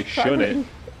you am probably I struggling? shouldn't.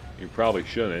 You probably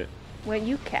shouldn't. Well,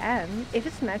 you can. If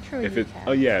it's natural, If you it, can.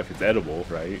 oh yeah, if it's edible,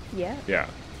 right? Yeah. Yeah.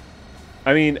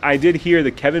 I mean, I did hear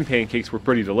the Kevin pancakes were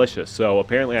pretty delicious, so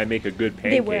apparently I make a good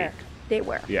pancake. They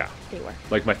were. Yeah. They were.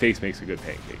 Like my face makes a good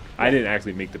pancake. I didn't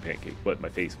actually make the pancake, but my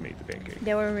face made the pancake.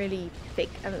 They were really thick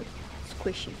and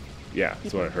squishy. Yeah,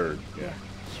 that's what I heard. Yeah.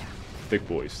 Thick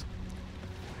boys.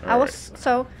 I was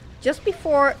so just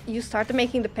before you started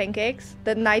making the pancakes,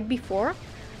 the night before,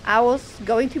 I was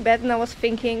going to bed and I was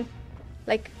thinking,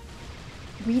 like,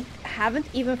 we haven't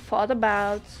even thought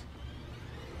about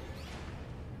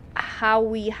how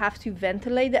we have to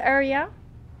ventilate the area.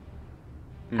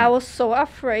 I was so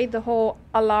afraid the whole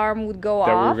alarm would go that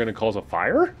we off. were gonna cause a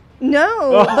fire?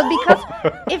 No, but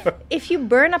because if you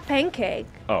burn a pancake,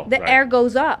 Oh, the right. air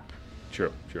goes up,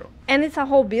 True, true. and it's a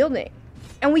whole building,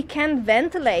 and we can't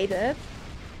ventilate it.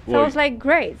 So Well, I was like,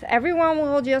 great, everyone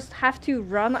will just have to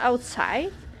run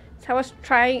outside. So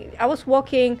I was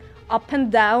walking up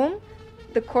and down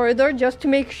the corridor just to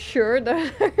make sure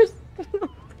that there's.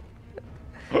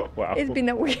 wow. It's been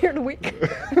a weird week.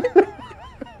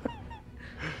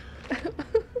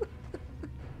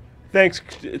 Thanks,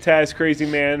 Taz Crazy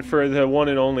Man, for the one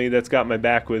and only that's got my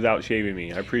back without shaving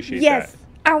me. I appreciate Yes.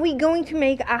 that. Are we going to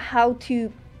make a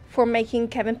how-to for making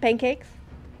Kevin pancakes?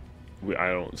 I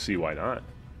don't see why not.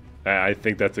 I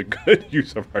think that's a good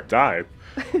use of our time.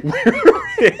 Where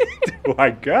do I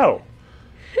go?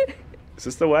 Is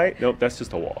this the way? Nope, that's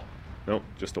just a wall. Nope,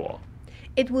 just a wall.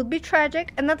 It would be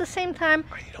tragic, and at the same time,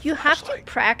 I need a you have to flashlight.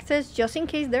 practice just in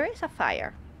case there is a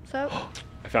fire. So,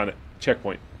 I found it.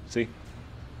 Checkpoint. See?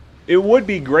 It would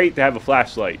be great to have a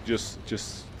flashlight. Just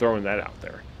throwing that out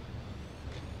there.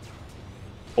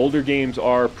 Older games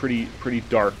are pretty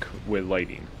dark with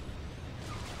lighting.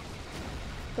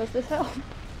 does this help?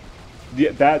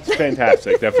 Yeah, that's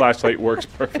fantastic. That flashlight works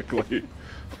perfectly.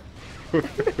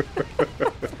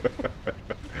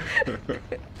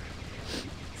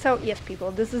 So, yes,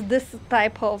 people, this is this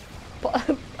type of.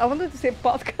 I wanted to say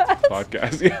podcast.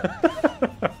 Podcast,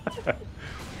 yeah.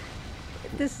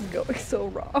 This is going so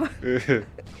wrong.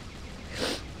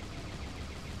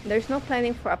 There's no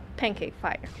planning for a pancake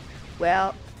fire.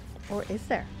 Well, or is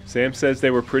there? Sam says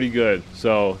they were pretty good,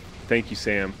 so thank you,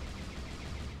 Sam.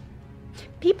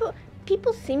 People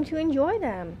seem to enjoy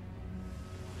them.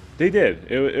 They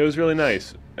did. It was really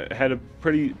nice. It had a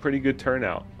pretty good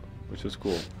turnout, which was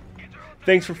cool.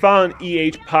 Thanks for following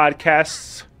EH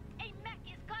Podcasts.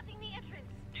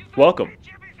 Welcome.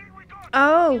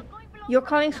 Oh, you're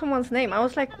calling someone's name. I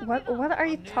was like, what are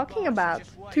you talking about?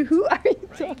 To who are you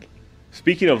talking?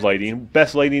 Speaking of lighting,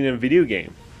 best lighting in a video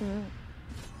game.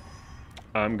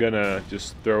 I'm gonna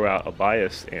just throw out a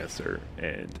biased answer,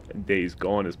 and Days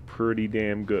Gone is pretty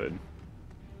damn good.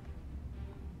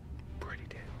 Pretty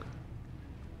damn good.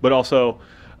 But also,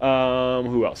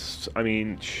 who else? I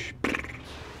mean,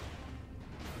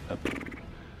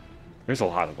 there's a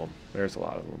lot of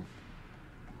them.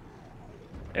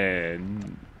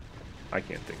 And I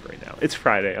can't think right now. It's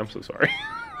Friday. I'm so sorry.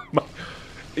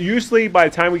 Usually, by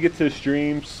the time we get to the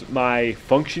streams, my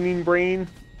functioning brain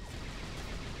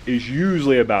is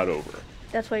usually about over.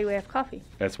 That's why we have coffee.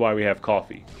 That's why we have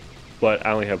coffee. But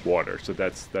I only have water, so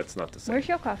that's not the same. Where's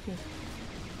your coffee?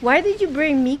 Why did you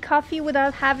bring me coffee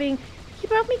without having... He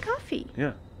brought me coffee.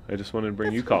 Yeah, I just wanted to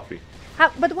bring That's you cool. coffee.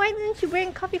 But why didn't you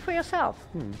bring coffee for yourself?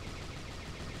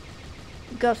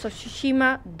 Ghost of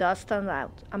Tsushima does stand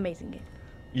out. Amazing game.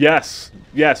 Yes,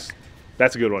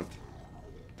 that's a good one.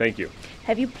 Thank you.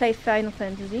 Have you played Final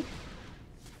Fantasy?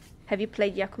 Have you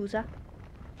played Yakuza?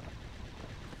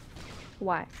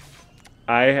 Why?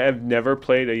 I have never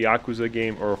played a Yakuza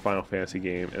game or a Final Fantasy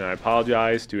game, and I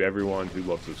apologize to everyone who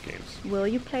loves those games. Will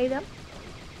you play them?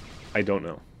 I don't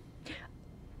know.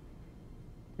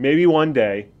 Maybe one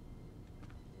day.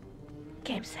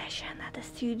 Game session at the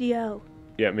studio.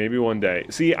 Yeah, maybe one day.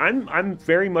 See, I'm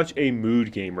very much a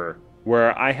mood gamer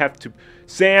where I have to.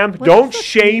 Sam, What don't does that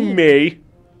shame mean? me.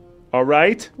 All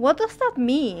right? What does that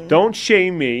mean? Don't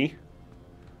shame me.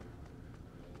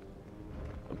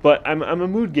 But I'm a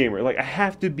mood gamer. Like I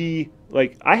have to be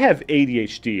like I have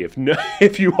ADHD.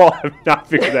 If you all have not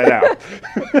figured that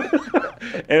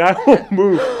out, and I will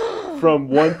move from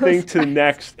one thing to the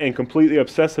next and completely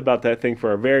obsess about that thing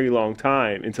for a very long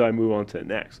time until I move on to the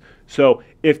next. So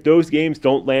if those games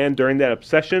don't land during that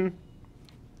obsession,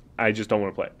 I just don't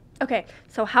want to play it. Okay,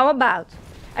 so how about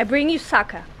I bring you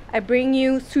sake, I bring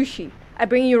you sushi, I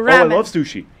bring you ramen. Oh, I love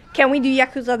sushi. Can we do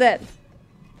Yakuza then?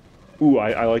 Ooh,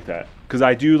 I like that. Because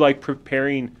I do like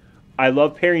preparing... I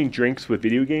love pairing drinks with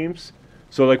video games.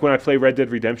 So like when I play Red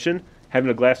Dead Redemption, having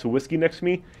a glass of whiskey next to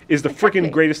me is the Exactly.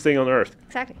 freaking greatest thing on earth.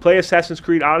 Exactly. Play Assassin's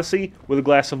Creed Odyssey with a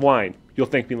glass of wine. You'll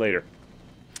thank me later.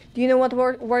 Do you know what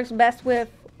works best with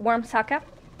warm sake?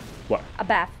 What? A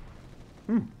bath.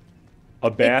 A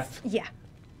bath? Yeah.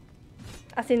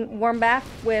 As in warm bath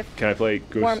with Can I play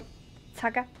Ghost warm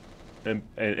sake.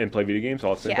 and play video games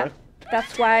all at the same Yeah. time?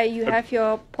 That's why you have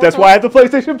your portal. That's why I have the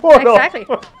PlayStation Portal. Exactly.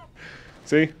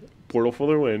 See? Portal for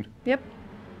the win. Yep.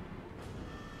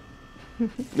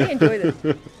 I enjoyed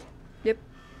it. Yep.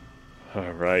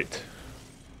 All right.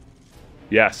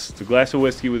 Yes, the glass of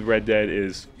whiskey with Red Dead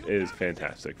is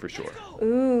fantastic for sure.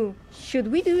 Ooh. Should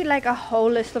we do like a whole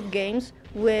list of games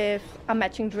with a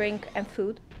matching drink and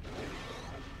food?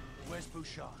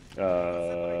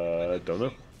 Don't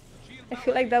know. I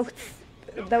feel like that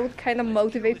would kind of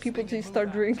motivate people to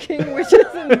start drinking, which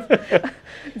isn't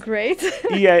great.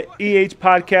 EH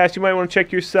podcast, you might want to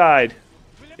check your side.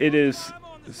 It is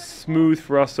smooth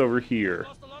for us over here.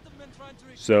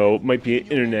 So it might be an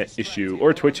internet issue or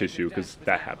a Twitch issue because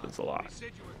that happens a lot.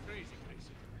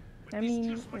 I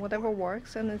mean, whatever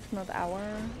works and it's not our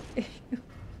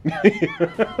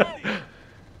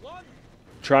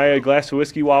Try a glass of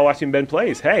whiskey while watching Ben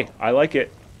plays. Hey, I like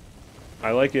it.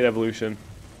 I like it, Evolution.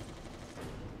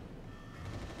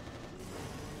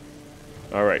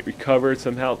 All right, recovered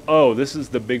some health. Oh, this is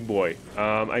the big boy.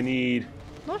 I need...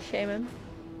 Not shaman.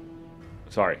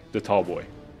 Sorry, the tall boy.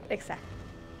 Exactly.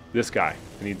 This guy.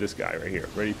 I need this guy right here.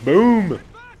 Ready? Boom!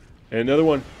 And another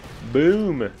one.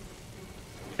 Boom!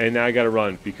 And now I gotta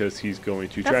run because he's going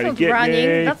to try to get running,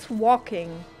 me. that's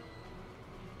walking.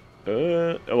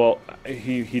 Well,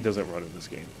 he doesn't run in this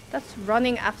game. That's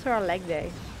running after a leg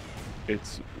day.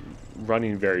 It's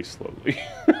running very slowly.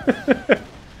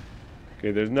 Okay,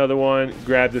 there's another one.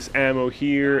 Grab this ammo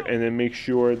here and then make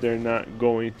sure they're not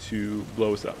going to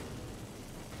blow us up.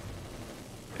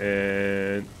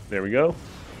 And there we go.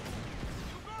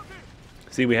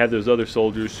 See, we have those other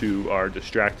soldiers who are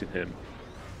distracting him.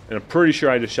 And I'm pretty sure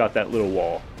I just shot that little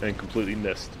wall and completely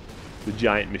missed the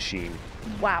giant machine.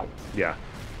 Wow. Yeah.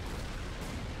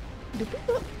 Do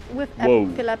people with Whoa.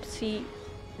 epilepsy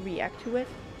react to it?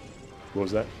 What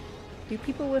was that? Do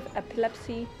people with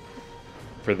epilepsy?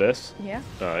 For this? Yeah.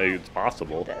 It's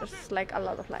possible. There's like a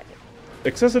lot of lighting.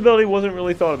 Accessibility wasn't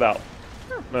really thought about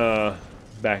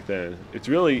back then. It's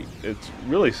really,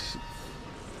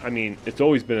 I mean, it's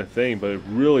always been a thing, but it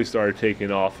really started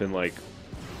taking off in like,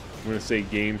 I'm gonna say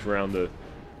games around the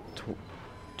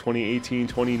 2018,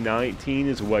 2019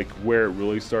 is like where it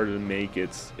really started to make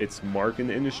its mark in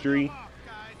the industry,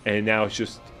 and now it's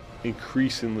just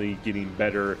increasingly getting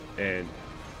better, and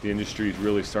the industry is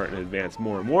really starting to advance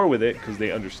more and more with it because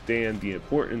they understand the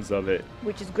importance of it.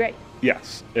 Which is great.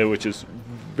 Yes, which is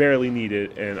barely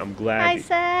needed, and I'm glad Hi,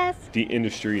 Seth. the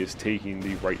industry is taking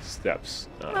the right steps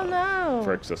Oh no.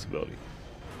 for accessibility.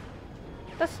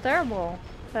 That's terrible.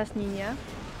 That's Nina.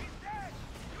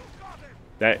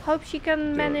 That Hope she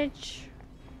can manage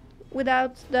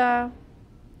without the,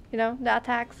 you know, the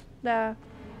attacks. The,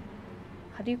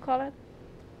 how do you call it?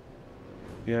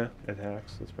 yeah,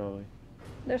 attacks. That's probably.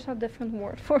 There's a different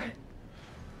word for it.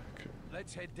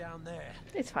 Let's head down there.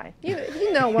 It's fine.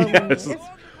 You know what Yes. we mean.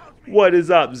 What is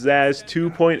up, Zaz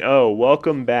 2.0?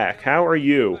 Welcome back. How are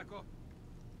you?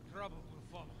 Trouble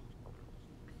will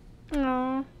follow.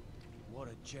 Aw. What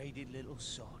a jaded little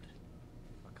sod.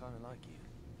 I kind of like you.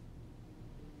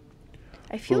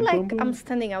 I feel Boom, like boom, boom. I'm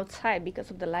standing outside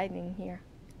because of the lighting here.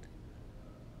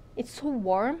 It's so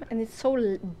warm and it's so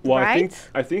Well, bright.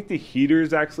 I think the heater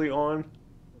is actually on,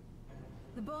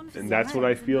 and that's what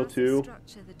I feel too.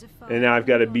 And now I've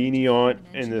got a beanie on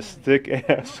and this thick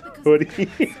ass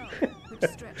hoodie,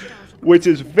 which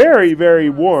is very, very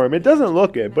warm. It doesn't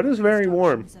look it, but it's very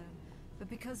warm.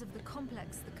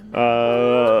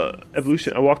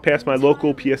 Evolution. I walked past my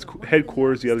local PS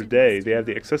headquarters the other day. They have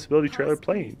the accessibility trailer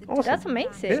playing. Awesome. That's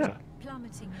amazing.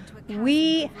 Yeah.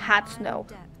 We had snow.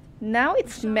 Now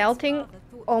it's melting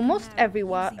almost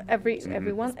everywhere.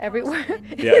 Everyone, everywhere.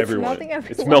 Yeah, It's everyone. melting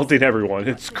everywhere. It's melting everyone.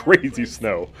 It's crazy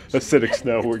snow. Acidic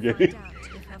snow we're getting.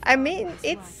 I mean,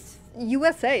 it's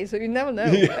USA, so you never know.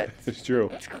 Yeah, it's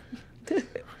true.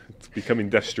 It's becoming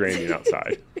Death Stranding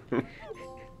outside.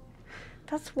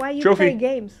 That's why you Trophy. play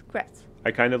games. Congrats.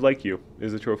 I kind of like you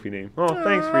is a trophy name. Oh,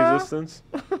 thanks, Resistance.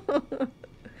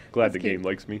 Glad the cute. game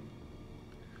likes me.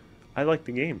 I like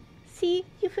the game. See,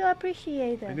 you feel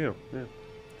appreciated. I do, yeah.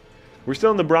 We're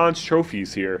still in the bronze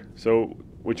trophies here, so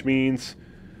which means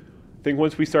I think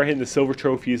once we start hitting the silver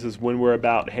trophies is when we're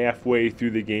about halfway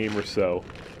through the game or so.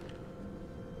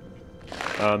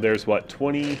 There's what,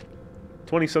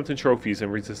 20-something trophies in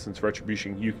Resistance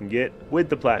Retribution you can get with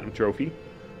the Platinum Trophy.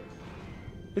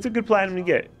 It's a good Platinum to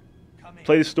get.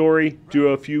 Play the story, do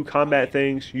a few combat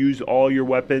things, use all your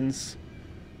weapons,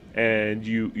 and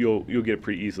you'll get it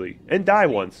pretty easily and die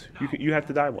once. You have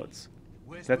to die once.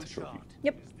 That's a trophy.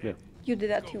 Yep. Yeah. You did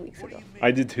that 2 weeks ago.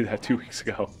 I did do that 2 weeks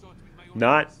ago,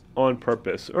 not on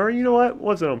purpose. Or you know what?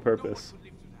 Wasn't on purpose.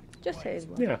 Just say it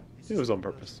was. Yeah, it was on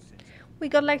purpose. We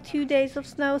got like 2 days of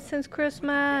snow since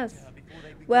Christmas.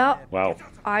 Well, Wow.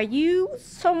 are you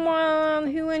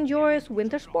someone who enjoys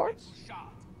winter sports?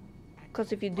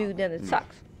 Because if you do, then it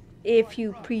sucks. If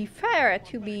you prefer it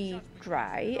to be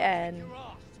dry and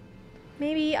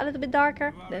maybe a little bit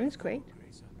darker, then it's great.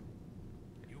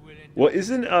 Well,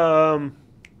 isn't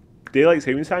daylight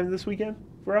savings time this weekend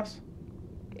for us?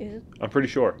 Is it? I'm pretty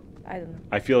sure. I don't know.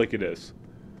 I feel like it is,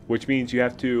 which means you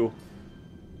have to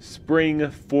spring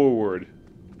forward.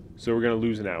 So we're gonna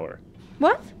lose an hour.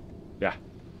 What? Yeah.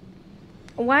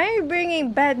 Why are you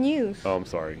bringing bad news? Oh, I'm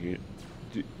sorry.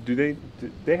 Do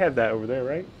they have that over there,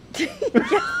 right?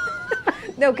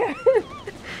 No, Kevin.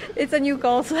 It's a new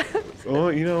console. Oh,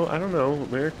 you know, I don't know.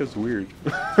 America's weird.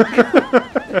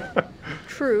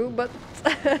 True, but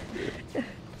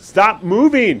Stop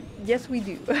moving. yes, we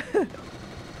do.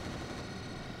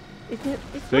 It's So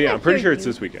not yeah, I'm like pretty you're sure it's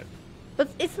this weekend. But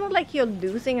it's not like you're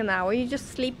losing an hour. You're just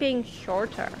sleeping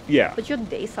shorter. Yeah. But your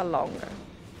days are longer.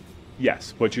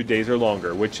 Yes, but your days are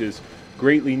longer, which is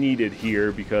greatly needed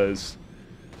here because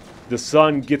the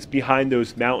sun gets behind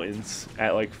those mountains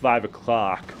at like 5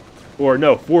 o'clock, or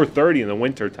no, 4:30 in the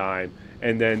winter time,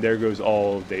 and then there goes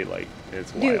all of daylight, and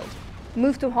it's Dude, wild.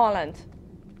 move to Holland.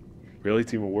 Really,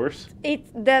 it's even worse.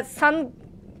 The sun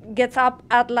gets up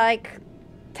at like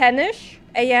 10ish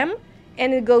a.m.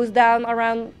 and it goes down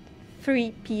around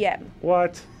 3 p.m.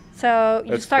 What? So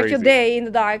you That's start your crazy. day in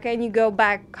the dark and you go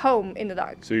back home in the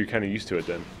dark. So you're kind of used to it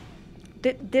then.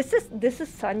 This is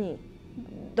sunny.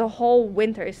 The whole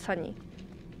winter is sunny.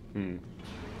 Hmm.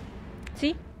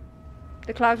 See?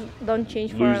 The clouds don't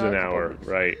change for Lose an another couple hour, weeks.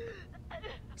 right?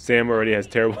 Sam already has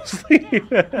terrible sleep.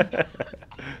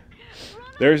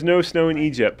 There's no snow in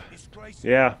Egypt.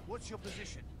 Yeah. What's your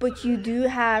position? But you do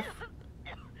have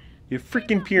You have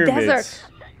freaking pyramids. Desert.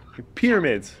 Your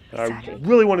pyramids. Exactly. I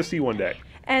really want to see one day.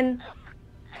 and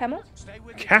camels. Stay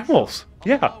with me. Camels.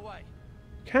 Yeah. Our way.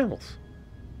 Camels.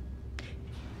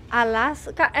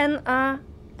 Alaska and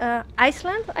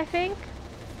Iceland, I think.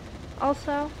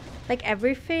 Also, like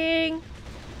everything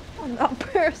on the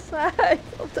upper side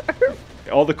of the earth.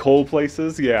 All the cold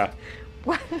places, yeah.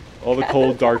 What? All the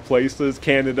cold, dark places.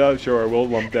 Canada, sure, we'll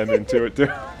lump them into it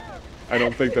too. I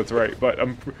don't think that's right, but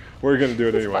we're gonna do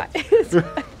it anyway. It's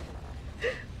fine.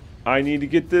 I need to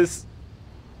get this.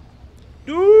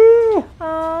 Ooh!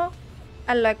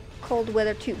 I like cold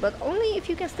weather too, but only if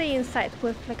you can stay inside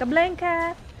with like a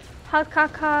blanket, hot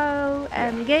cocoa,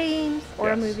 and games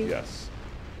or a Yes, movie. Yes.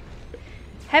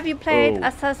 Have you played Oh.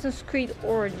 Assassin's Creed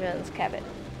Origins, Kevin?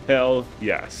 Hell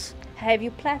yes. Have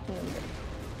you platinumed it?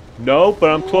 No, but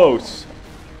I'm close.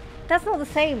 That's not the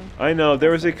same. I know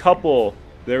there was a couple.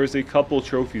 There was a couple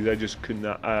trophies I just could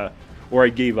not, or I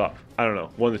gave up. I don't know,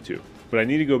 one of the two. But I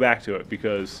need to go back to it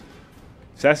because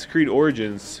Assassin's Creed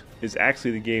Origins is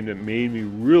actually the game that made me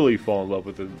really fall in love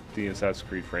with the Assassin's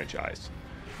Creed franchise.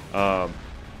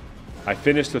 I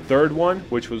finished the third one,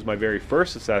 which was my very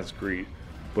first Assassin's Creed,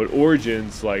 but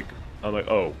Origins, like, I'm like,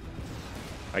 oh,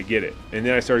 I get it. And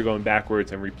then I started going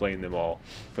backwards and replaying them all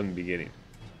from the beginning.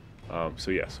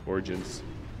 So yes, Origins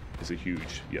is a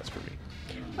huge yes for me.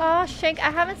 Oh, Shank,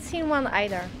 I haven't seen one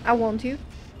either. I want to.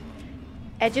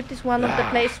 Egypt is one of the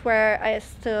places where I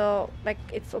still, like,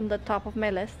 it's on the top of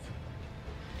my list.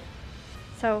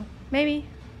 So, maybe.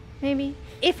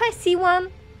 If I see one,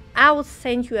 I will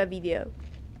send you a video.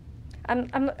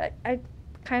 I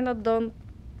kind of don't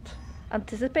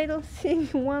anticipate on seeing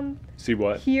one See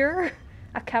what? here.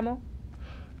 A camel.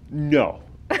 No.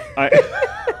 I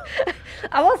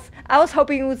I was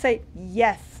hoping you would say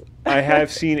yes. I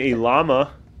have seen a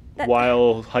llama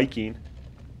while hiking.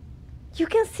 You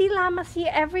can see llamas here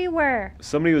everywhere.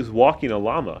 Somebody was walking a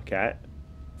llama, Kat.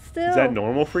 Still. Is that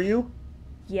normal for you?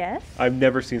 Yes. I've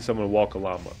never seen someone walk a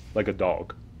llama, like a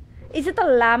dog. Is it a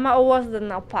llama or was it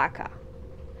an alpaca?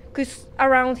 Because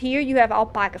around here you have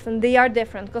alpacas and they are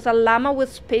different. Because a llama will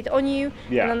spit on you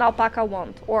Yeah. and an alpaca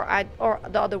won't, or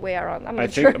the other way around. I'm not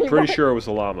I'm sure. pretty sure it was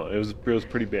a llama. It was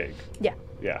pretty big. Yeah,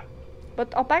 Yeah.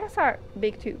 but alpacas are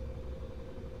big too.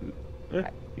 Eh,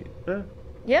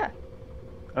 Yeah,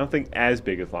 I don't think as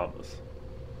big as llamas.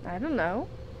 I don't know.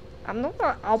 I'm not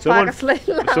an alpaca Someone, slave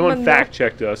llama. someone no. fact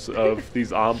checked us of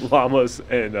these llamas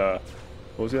and what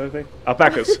was the other thing?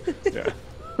 Alpacas.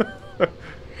 Yeah.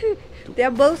 They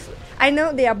are both. I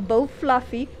know they are both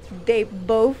fluffy. They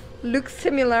both look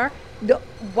similar. The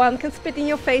one can spit in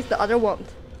your face, the other won't.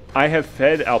 I have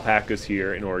fed alpacas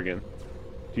here in Oregon.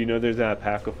 Do you know there's an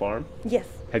alpaca farm? Yes.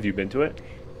 Have you been to it?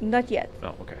 Not yet.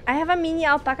 Oh, okay. I have a mini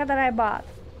alpaca that I bought.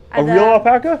 A real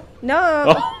alpaca? No.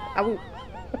 Oh. I will.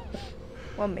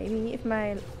 Well, maybe if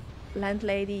my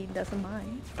landlady doesn't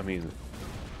mind. I mean,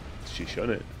 she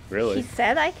shouldn't, really. She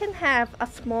said I can have a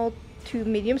small to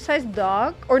medium-sized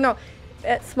dog, or no,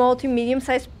 small to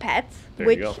medium-sized pets. There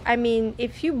which you go. I mean,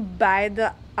 if you buy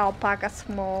the alpaca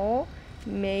small,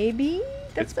 maybe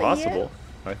that's It's possible.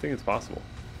 I think it's possible.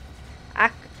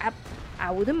 I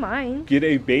wouldn't mind. Get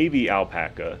a baby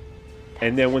alpaca,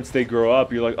 and then once they grow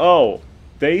up, you're like, oh,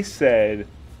 they said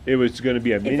it was going to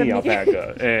be a mini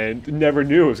alpaca, and never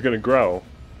knew it was going to grow.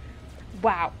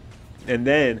 Wow. And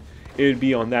then it would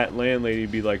be on that landlady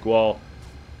be like, well,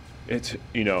 it's,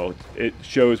 you know, it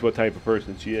shows what type of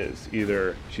person she is.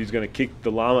 Either she's going to kick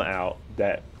the llama out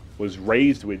that was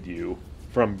raised with you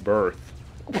from birth,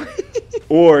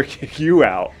 or kick you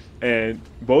out. And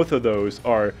both of those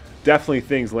are definitely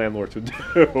things landlords would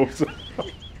do. So.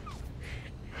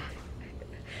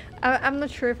 I'm not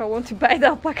sure if I want to buy the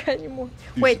alpaca anymore.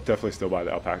 You Wait, should definitely still buy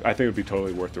the alpaca. I think it would be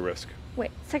totally worth the risk.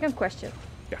 wait. Second question.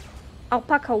 Yeah.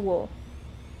 Alpaca wool.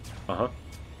 Uh-huh.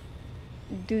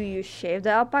 Do you shave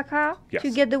the alpaca Yes.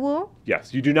 to get the wool?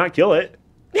 Yes. You do not kill it.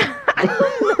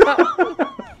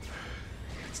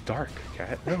 It's dark,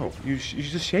 Cat. No. You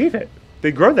just shave it.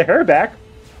 They grow the hair back.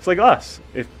 It's like us.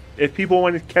 If people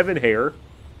wanted Kevin hair,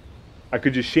 I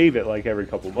could just shave it like every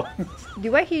couple months.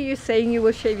 Do I hear you saying you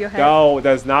will shave your head? No,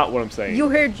 that's not what I'm saying. You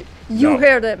heard No.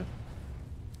 them.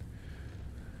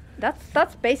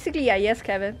 That's basically a yes,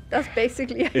 Kevin. That's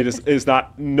basically a It is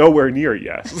not nowhere near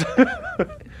yes.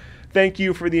 Thank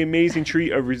you for the amazing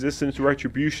treat of Resistance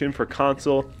Retribution for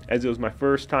console, as it was my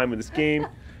first time with this game.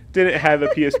 Didn't have a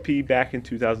PSP back in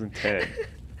 2010.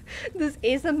 This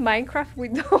isn't Minecraft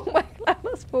with all my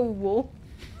llamas for wool.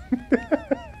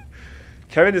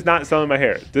 Kevin is not selling my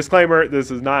hair. Disclaimer: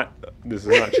 this is not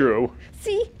true.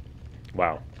 See?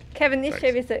 Wow. Kevin is Thanks.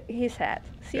 shaving his head.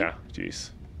 See? Yeah. Jeez.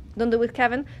 Don't do it,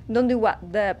 Kevin. Don't do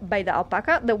what? Buy the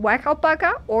alpaca, the whack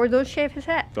alpaca, or don't shave his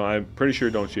head. So I'm pretty sure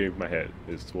don't shave my head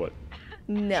is what.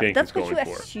 No, Shank that's is what you going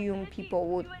for. assume people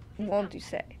would want to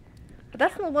say. But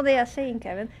that's not what they are saying,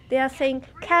 Kevin. They are saying,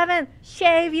 Kevin,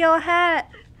 shave your head.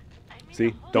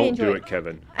 See, don't enjoy do it. it,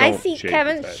 Kevin. I Don't see shave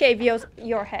Kevin his head. shave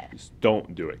your head. Just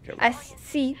don't do it, Kevin. I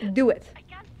see, do it.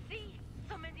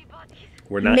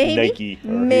 We're not Nike.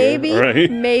 Maybe, Right?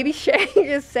 maybe Shank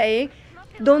is saying,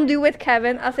 don't do it,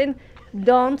 Kevin, as in,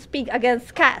 don't speak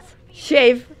against cats.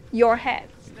 Shave your head.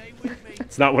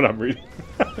 It's not what I'm reading.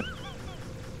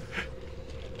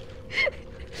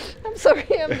 I'm sorry,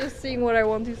 I'm just seeing what I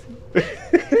want to see.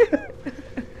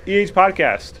 EH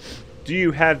Podcast. Do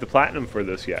you have the platinum for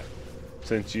this yet?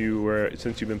 Since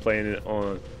you've been playing it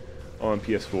on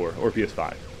PS4 or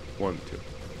PS5, one of the two.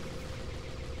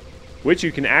 Which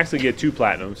you can actually get 2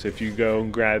 platinums if you go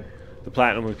and grab the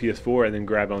platinum on PS4 and then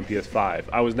grab it on PS5.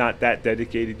 I was not that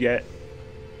dedicated yet.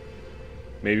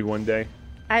 Maybe one day.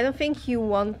 I don't think you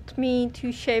want me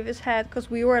to shave his head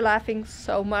because we were laughing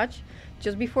so much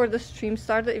just before the stream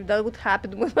started. If that would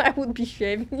happen when I would be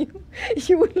shaving you,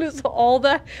 you would lose all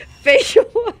the facial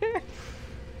hair.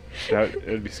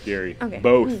 It'd be scary. Okay.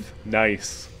 Both.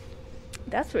 Nice.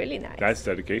 That's really nice. That's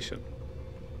dedication.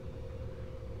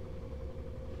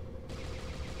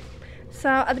 So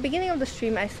at the beginning of the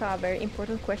stream, I saw a very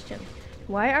important question.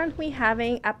 Why aren't we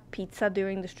having a pizza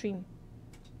during the stream?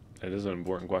 That is an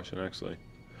important question, actually.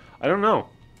 I don't know,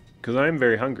 because I am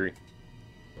very hungry.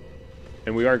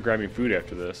 And we are grabbing food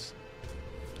after this.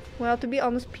 Well, to be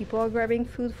honest, people are grabbing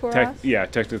food for us. Yeah,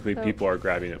 technically So- people are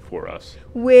grabbing it for us.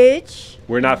 Which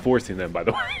We're not forcing them, by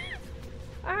the way.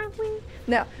 aren't we?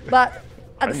 No, but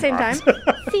at the I'm same not. time,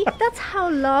 see, that's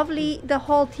how lovely the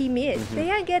whole team is.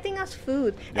 They are getting us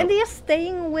food, and they are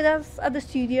staying with us at the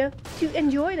studio to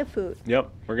enjoy the food. Yep,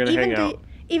 we're going to hang out.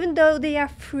 Even though they are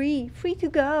free to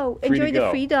go, Free to enjoy the go.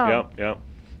 freedom. Yep.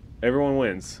 Everyone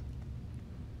wins.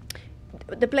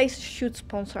 The place should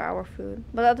sponsor our food,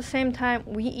 but at the same time,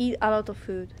 we eat a lot of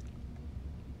food.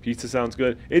 Pizza sounds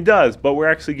good. It does, but we're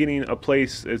actually getting a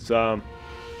place. It's I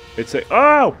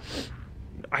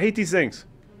hate these things.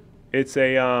 It's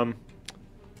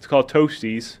it's called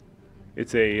Toasties.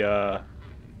 It's a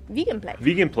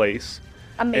Vegan place.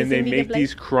 Amazing And they vegan make place.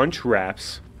 these crunch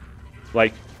wraps.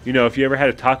 Like, you know, if you ever had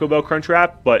a Taco Bell crunch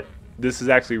wrap, but this is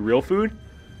actually real food,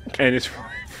 and it's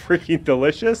freaking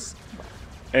delicious.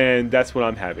 And that's what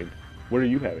I'm having. What are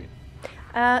you having?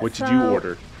 What did you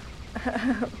order?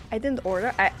 I didn't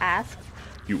order. I asked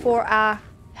You for a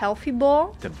healthy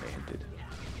bowl. Demanded.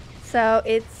 So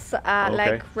it's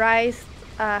like rice,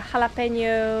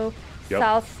 jalapeno, Yep.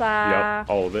 salsa, Yep,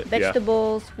 all of it.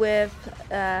 vegetables with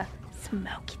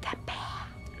smoky tempeh.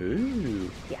 Yeah. Ooh.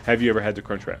 Yeah. Have you ever had the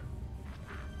crunch wrap?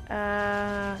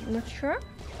 Not sure.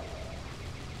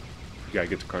 You gotta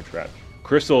get the crunch wrap.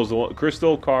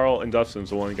 Crystal, Carl, and Dustin's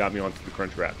the one that got me onto the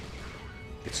crunch wrap.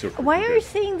 It's super Why good. are you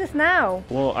saying this now?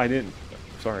 Well, I didn't.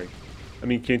 Sorry. I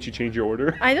mean, can't you change your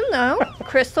order? I don't know.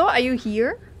 Crystal, are you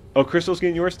here? Oh, Crystal's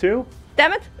getting yours too?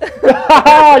 Damn it!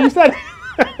 You said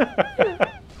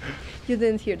You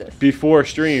didn't hear this. Before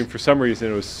stream, for some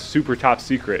reason, it was super top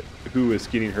secret who is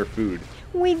getting her food.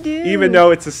 We do. Even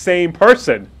though it's the same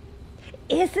person.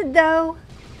 Is it though?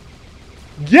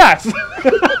 Yes!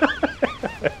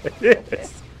 It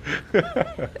is.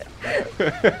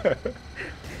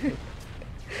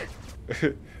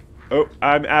 Oh,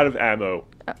 I'm out of ammo.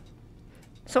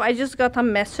 So I just got a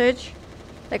message,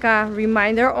 like a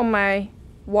reminder on my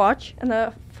watch, and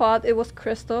I thought it was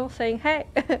Crystal saying, "Hey,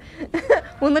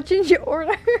 wanna change your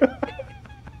order?"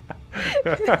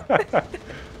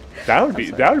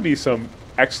 That would be some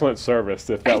excellent service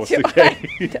if that was the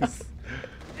case.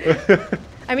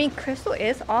 I mean, Crystal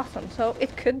is awesome, so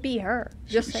it could be her.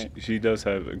 Just saying. She does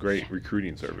have a great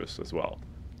recruiting service as well.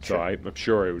 So True. I'm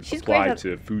sure it would She's apply great at-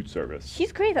 to food service.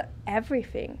 She's great at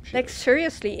everything. She Like is.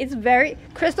 seriously,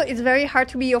 Crystal. It's very hard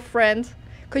to be your friend,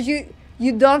 cause you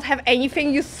don't have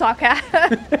anything you suck at.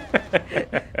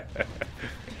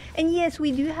 And yes,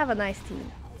 we do have a nice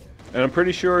team. And I'm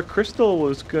pretty sure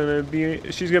Crystal she's gonna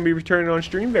be returning on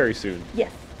stream very soon.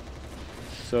 Yes,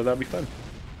 So that'll be fun.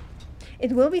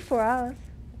 it will be for us.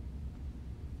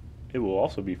 It will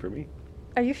also be for me.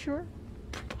 Are you sure?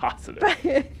 Positive.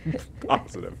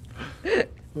 Positive.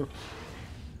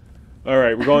 All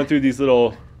right, we're going through these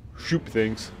little shoop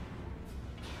things.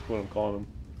 That's what I'm calling them.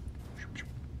 Shoop, shoop.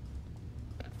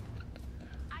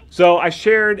 So I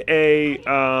shared a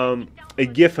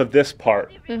GIF of this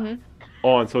part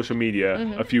on social media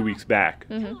a few weeks back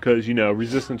because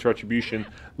Resistance Retribution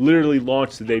literally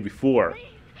launched the day before,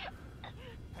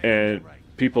 and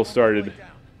people started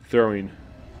throwing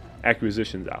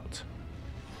acquisitions out.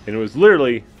 And it was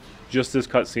literally just this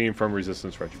cutscene from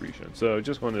Resistance Retribution. So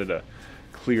just wanted to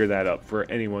clear that up for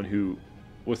anyone who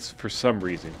was, for some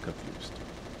reason, confused.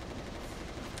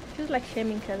 Feels like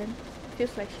shaming, Kevin.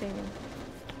 Feels like shaming.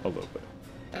 A little bit.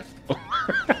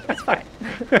 It's fine.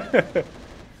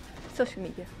 Social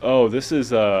media. Oh, this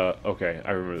is, okay,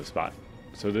 I remember the spot.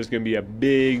 So there's going to be a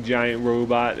big, giant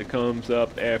robot that comes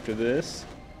up after this.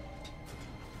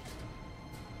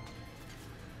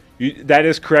 That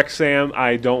is correct, Sam.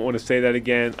 I don't want to say that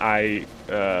again.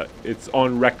 It's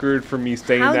on record for me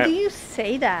saying How that. do you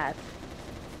say that?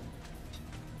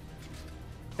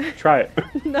 Try it.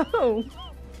 No.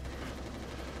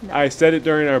 I said it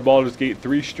during our Baldur's Gate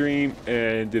 3 stream,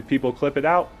 and did people clip it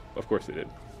out? Of course they did.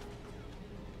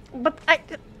 But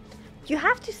you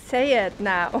have to say it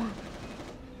now.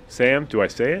 Sam, do I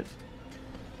say it?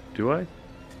 Do I?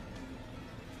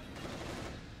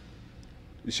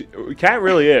 Cat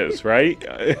really is, right?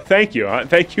 Thank you.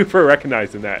 Thank you for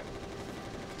recognizing that.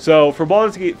 So, for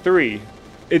Baldur's Gate 3,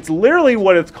 it's literally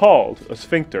what it's called, a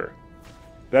sphincter.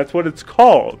 That's what it's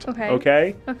called. Okay.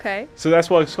 Okay? Okay. So that's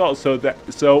what it's called.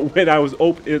 So when I was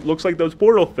it looks like those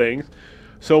portal things.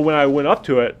 So when I went up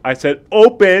to it, I said,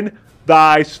 "Open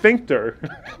thy sphincter."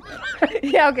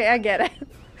 Yeah, okay, I get it.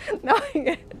 No, I get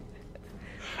it.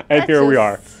 And That's here we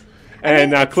are. just-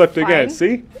 And now it's clipped again. fine.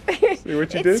 See? See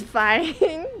what you It's did? fine.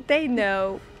 They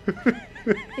know.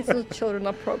 It's not children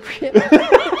appropriate.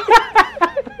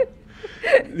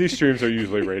 These streams are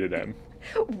usually rated M.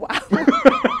 Wow.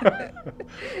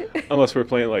 Unless we're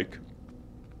playing like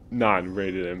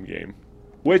non-rated M game.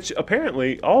 Which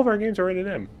apparently all of our games are rated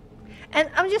M. And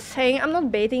I'm just saying, I'm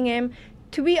not baiting him.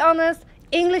 To be honest,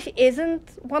 English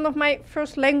isn't one of my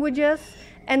first languages,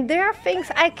 and there are things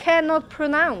I cannot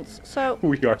pronounce. So,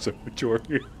 We are so mature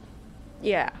here.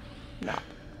 yeah, no.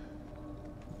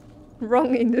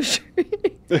 Wrong industry.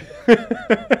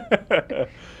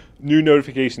 New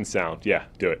notification sound. Yeah,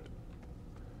 do it.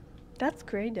 That's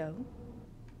great, though.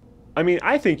 I mean,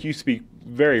 I think you speak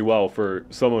very well for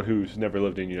someone who's never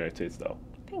lived in the United States, though.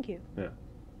 Thank you. Yeah.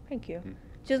 Thank you.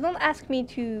 Just don't ask me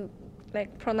to,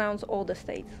 like, pronounce all the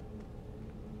states.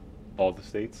 All the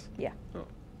states? Yeah. Oh.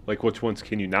 Like, which ones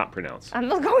can you not pronounce? I'm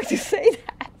not going to say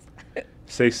that.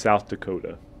 Say South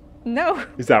Dakota. No.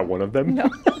 Is that one of them? No.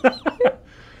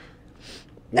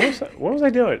 What was I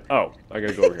doing? Oh, I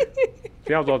gotta go over here.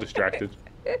 See, I was all distracted.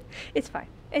 It's fine.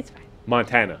 It's fine.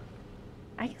 Montana.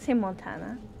 I can say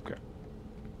Montana. Okay.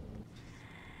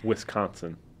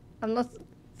 Wisconsin. I'm not.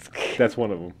 That's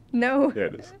one of them. No. Yeah,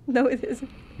 it is. No, it isn't.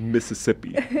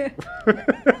 Mississippi.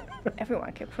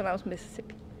 Everyone can pronounce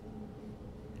Mississippi.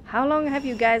 How long have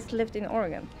you guys lived in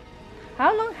Oregon?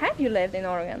 How long have you lived in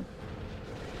Oregon?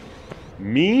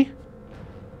 Me?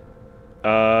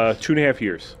 2.5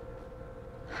 years.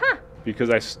 Huh. Because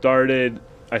I started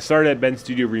at Ben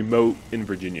Studio remote in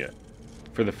Virginia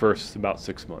for the first about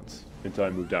 6 months until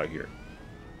I moved out here.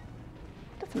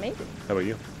 That's amazing. How about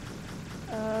you?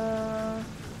 I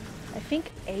think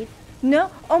 8.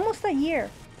 No, almost a year.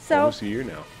 So Almost a year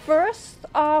now. 1st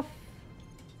of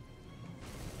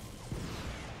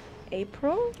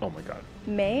April? Oh my god.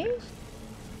 May?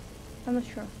 I'm not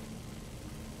sure.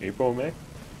 April, May?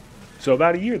 So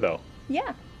about a year though.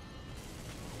 Yeah,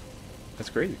 That's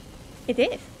crazy. it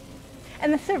is.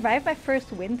 And I survived my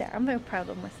first winter. I'm very proud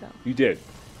of myself. You did.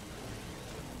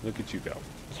 Look at you go.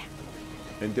 Yeah.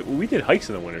 And we did hikes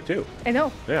in the winter too. I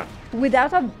know. Yeah.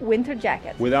 Without a winter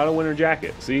jacket. Without a winter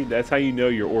jacket. See, that's how you know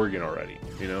you're Oregon already.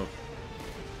 You know.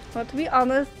 But to be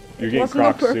honest, You're it getting wasn't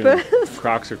on Crocs purpose. soon.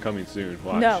 Crocs are coming soon.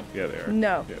 Watch. No. Yeah, they are.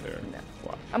 No. Yeah, they are. No.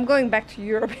 Watch. I'm going back to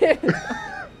Europe.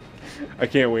 I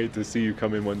can't wait to see you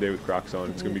come in one day with Crocs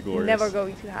on. It's gonna be glorious. Never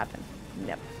going to happen.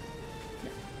 Never.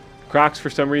 Crocs, for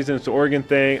some reason, it's an Oregon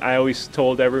thing. I always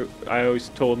told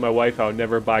my wife I would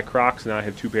never buy Crocs. Now I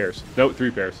have 2 pairs. No,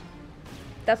 3 pairs.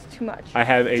 That's too much. I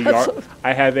have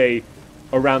a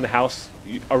around the house,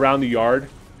 around the yard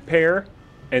pair,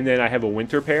 and then I have a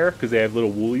winter pair because they have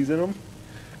little woolies in them,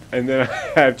 and then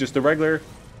I have just a regular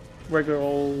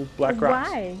old black Crocs.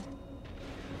 Why?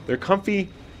 They're comfy,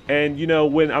 and you know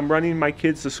when I'm running my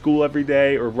kids to school every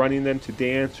day or running them to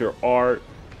dance or art,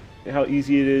 how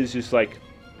easy it is, just like,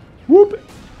 whoop,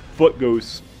 foot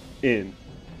goes in,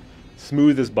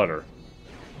 smooth as butter.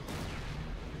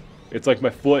 It's like my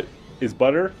foot is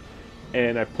butter,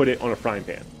 and I put it on a frying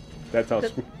pan. That's how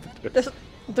smooth it is.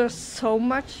 There's so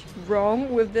much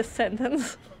wrong with this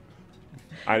sentence.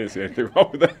 I didn't see anything wrong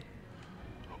with that.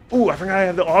 Ooh, I forgot I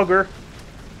have the auger.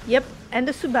 Yep, and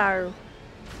the Subaru.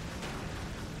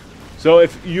 So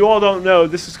if you all don't know,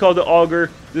 this is called the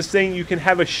auger. This thing, you can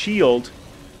have a shield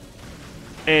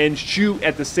and shoot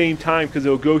at the same time because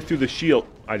it'll go through the shield.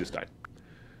 I just died.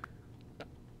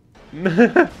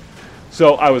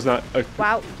 So I was not...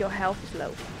 Wow, your health is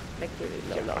low. Like really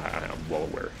low. I'm well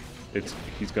aware.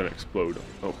 He's going to explode.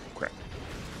 Oh, crap.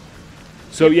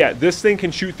 So yeah, this thing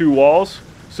can shoot through walls.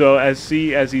 So as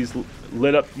he's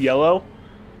lit up yellow.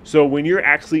 So when you're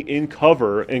actually in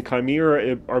cover and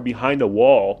Chimera are behind a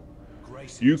wall,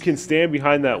 you can stand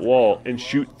behind that wall and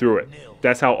shoot through it.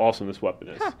 That's how awesome this weapon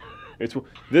is. Huh. It's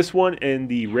this one and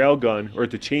the rail gun or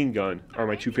the chain gun are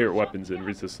my 2 favorite weapons in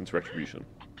Resistance Retribution.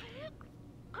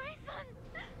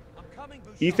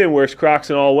 Ethan wears Crocs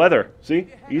in all weather. See?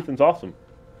 Ethan's awesome.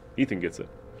 Ethan gets it.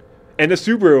 And the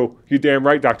Subaru. You damn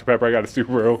right, Dr. Pepper, I got a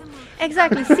Subaru.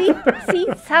 Exactly. See,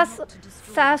 SAS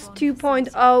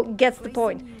 2.0 gets the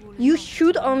point. You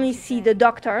should only see the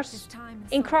doctors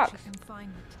in Crocs.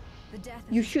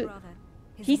 You should.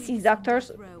 He sees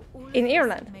doctors in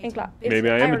Ireland. Maybe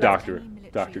I am a doctor.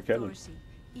 Dr. Kevin.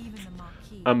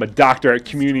 I'm a doctor at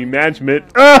community management.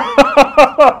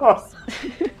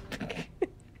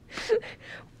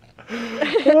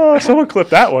 Oh, someone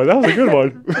clipped that one. That was a good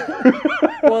one.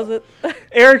 Was it?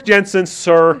 Eric Jensen,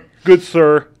 sir. Good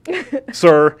sir.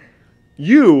 Sir.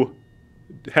 You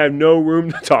have no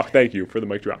room to talk. Thank you for the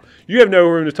mic drop. You have no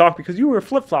room to talk because you wear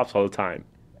flip-flops all the time.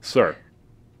 Sir.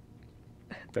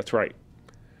 That's right.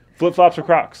 Flip-flops or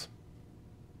Crocs?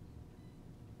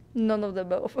 None of them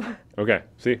both. Okay.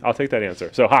 See, I'll take that answer.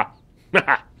 So, ha.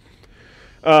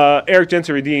 Eric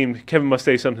Jensen redeemed. Kevin must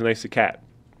say something nice to Cat.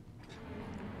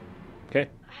 Okay.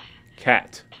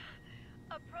 Cat.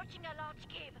 Approaching a large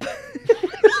cave.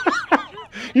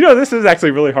 You know, this is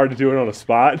actually really hard to do it on a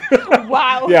spot.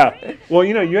 Wow. Yeah. Well,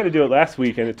 you know, you had to do it last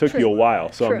week, and it took you a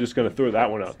while, so True. I'm just going to throw that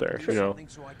one out there. You know.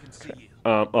 So I can see you.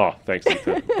 Oh, thanks,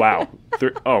 Ethan. Wow.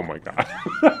 Oh my God.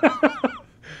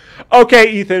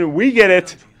 Okay, Ethan, we get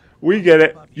it. We get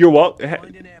it. You're welcome.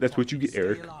 That's what you get,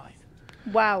 Eric.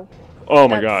 Wow. Oh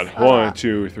my That's God. 1,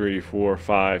 2, 3, 4,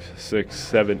 5, 6,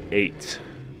 7, 8.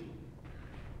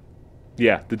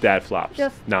 Yeah, the dad flops.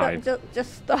 9.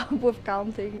 Just stop with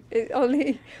counting. It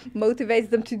only motivates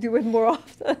them to do it more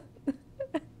often.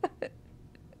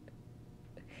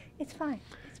 It's fine.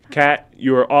 It's fine. Kat,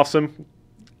 you are awesome.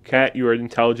 Kat, you are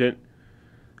intelligent.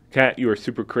 Kat, you are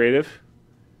super creative.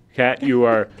 Kat, you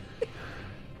are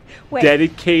Wait.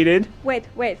 dedicated. Wait.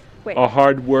 A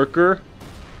hard worker.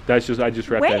 I just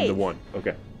wrapped that into Wait. one.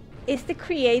 Okay. Is the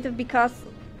creative because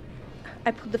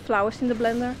I put the flowers in the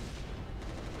blender?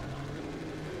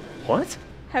 What?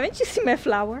 Haven't you seen my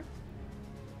flower?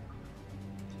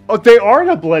 Oh, they are in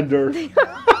a blender.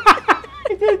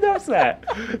 I didn't notice that.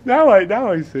 Now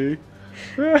I see.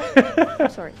 I'm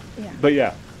sorry. Yeah. But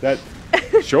yeah, that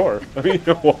sure. I mean,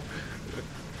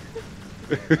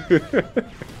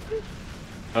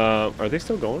 are they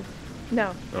still going?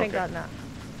 No, thank Okay. God not.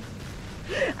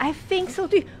 I think so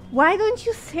too. Why don't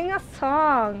you sing a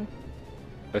song?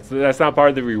 That's not part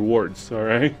of the rewards, all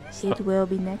right? It will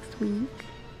be next week.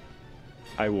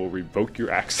 I will revoke your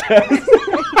access.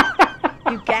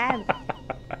 You can.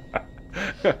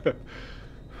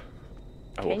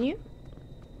 Can you?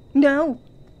 No.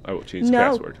 I will change the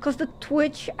No, password. because the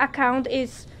Twitch account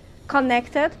is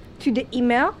connected to the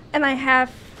email, and I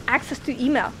have access to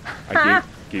email. I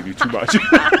gave you too much.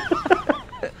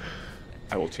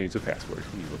 I will change the password.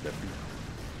 Let me look at you.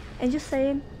 And just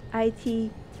saying,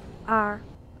 IT are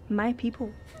my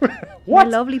people. What?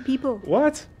 My lovely people.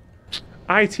 What?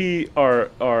 IT are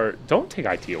don't take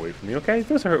IT away from me, okay?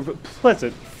 Those are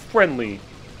pleasant, friendly,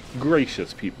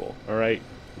 gracious people, all right?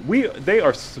 They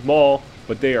are small,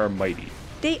 but they are mighty.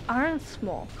 They aren't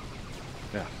small.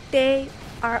 Yeah. They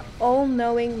are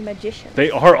all-knowing magicians. They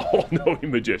are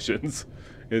all-knowing magicians.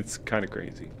 It's kind of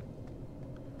crazy.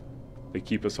 They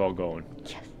keep us all going.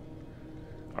 Yes.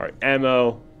 All right,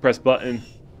 ammo. Press button.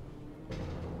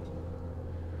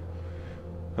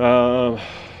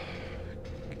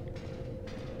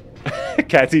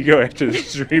 Cat's ego after the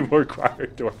stream will require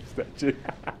door extension.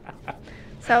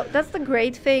 So that's the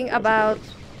great thing about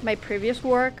my previous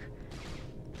work.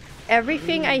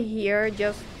 Everything I hear,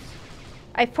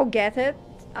 I forget it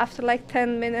after like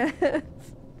 10 minutes.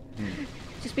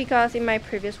 Just because in my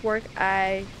previous work,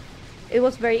 it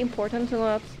was very important to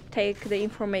not take the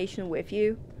information with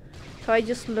you. So I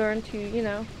just learned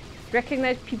to,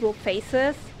 recognize people's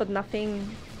faces, but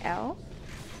nothing else.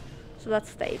 So that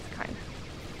stayed kind of.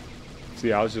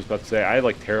 See, I was just about to say, I have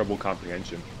like terrible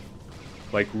comprehension.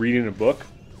 Like reading a book,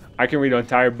 I can read an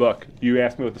entire book. You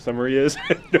ask me what the summary is,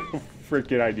 no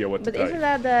freaking idea what to But tell isn't you.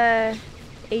 that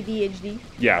the ADHD?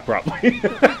 Yeah, probably.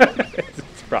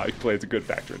 It's probably plays a good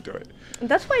factor into it. And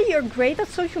that's why you're great at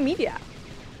social media.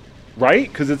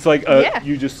 Right? Because it's like Yeah.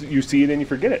 you see it and you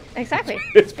forget it. Exactly.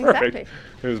 It's perfect. Exactly.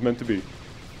 It was meant to be.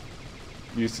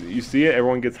 You see it,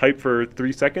 everyone gets hyped for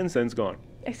 3 seconds, then it's gone.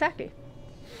 Exactly.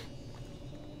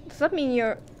 Does that mean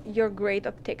you're great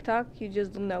at TikTok? You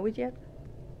just don't know it yet?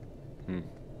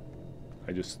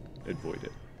 I just avoid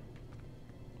it.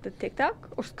 The TikTok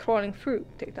or scrolling through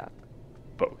TikTok?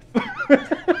 Both.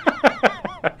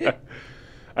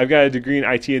 I've got a degree in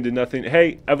IT and did nothing.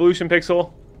 Hey, Evolution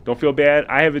Pixel, don't feel bad.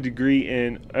 I have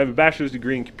a bachelor's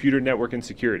degree in computer network and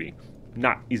security.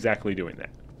 Not exactly doing that.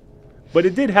 But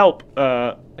it did help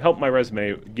my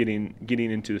resume getting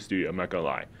into the studio, I'm not gonna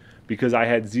lie. Because I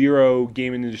had 0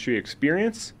 gaming industry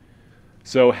experience.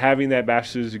 So having that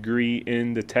bachelor's degree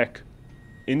in the tech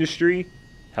industry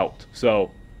helped.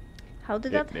 So How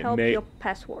did that it help may- your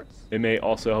passwords? it may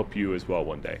also help you as well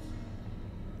one day.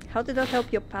 How did that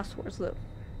help your passwords though?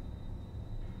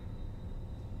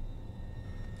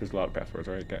 There's a lot of passwords,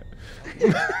 right, Kat?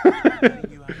 You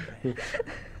have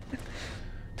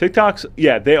TikToks,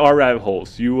 yeah, they are rabbit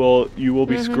holes. You will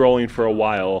be scrolling for a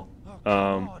while.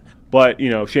 But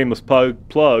shameless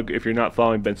plug. If you're not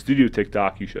following Ben Studio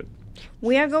TikTok, you should.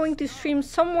 We are going to stream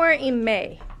somewhere in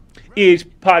May. Each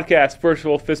podcast,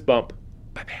 virtual fist bump.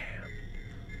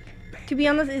 To be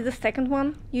honest, it's the second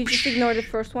one. You just ignored the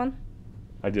first one?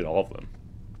 I did all of them.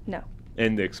 No.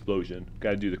 And the explosion.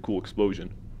 Got to do the cool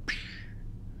explosion.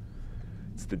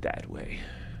 It's the dad way.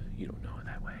 You don't know it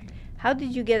that way. How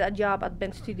did you get a job at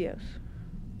Ben Studios?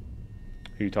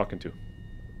 Who are you talking to?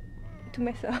 To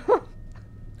myself.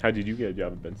 How did you get a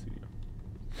job at Ben Studio?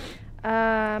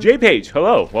 um, J Page,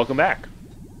 hello, welcome back.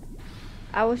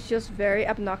 I was just very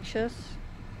obnoxious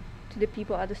to the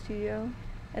people at the studio.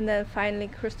 And then finally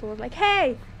Crystal was like,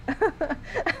 hey!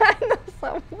 I know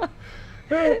someone.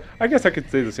 I guess I could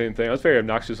say the same thing. I was very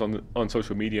obnoxious on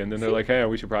social media, and then they're like, hey,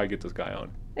 we should probably get this guy on.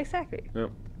 Exactly. Yeah,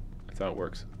 that's how it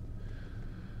works.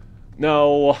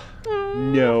 No.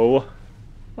 No.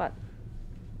 What?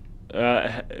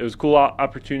 It was a cool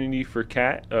opportunity for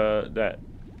Kat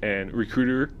and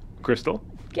recruiter Crystal.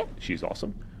 Yeah. She's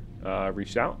awesome.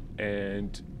 Reached out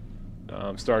and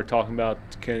started talking about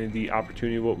kind of the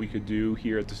opportunity of what we could do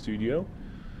here at the studio,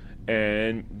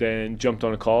 and then jumped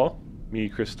on a call, me,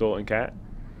 Crystal, and Kat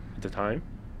at the time.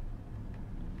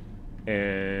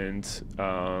 And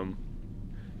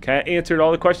Kat answered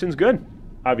all the questions good.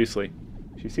 Obviously,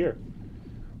 she's here.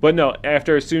 But no,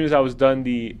 as soon as I was done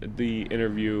the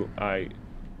interview, I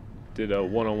did a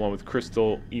one-on-one with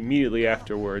Crystal immediately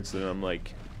afterwards, and I'm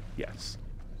like, yes.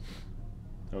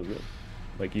 That was it.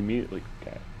 Like immediately,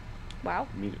 Kat. Wow.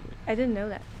 Immediately. I didn't know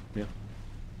that. Yeah.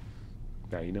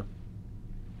 Now you know.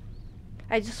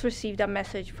 I just received a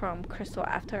message from Crystal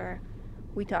after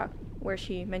we talked, where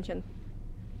she mentioned,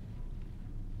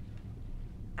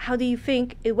 how do you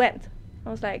think it went? I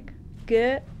was like,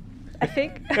 good, I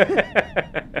think.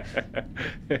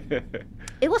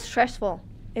 It was stressful.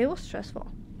 It was stressful.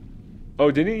 Oh,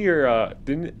 didn't your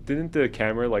didn't the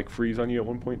camera like freeze on you at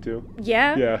one point too?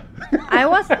 Yeah. Yeah. I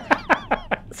was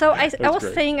I was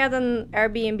great. staying at an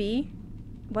Airbnb.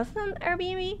 Was it an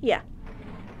Airbnb? Yeah.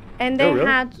 And they really?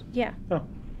 had Oh.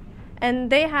 and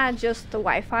they had just the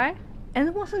Wi-Fi, and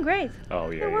it wasn't great.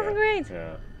 Oh yeah. It wasn't great.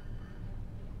 Yeah.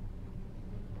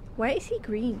 Why is he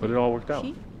green? But it all worked out.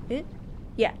 She? It?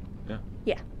 Yeah. Yeah.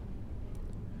 Yeah.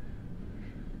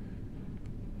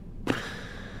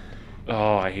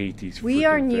 Oh, I hate these. We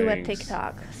are frickin' new at things.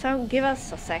 TikTok, so give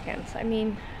us a second. I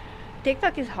mean,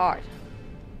 TikTok is hard.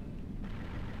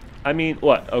 I mean,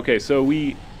 what? Okay, so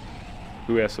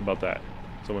who asked about that?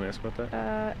 Someone asked about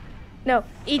that? No,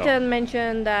 Ethan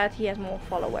mentioned that he has more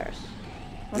followers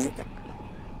on TikTok.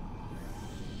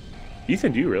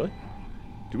 Ethan, do you really?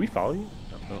 Do we follow you?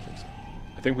 No, I don't think so.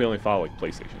 I think we only follow like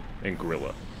PlayStation and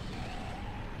Gorilla.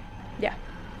 Yeah,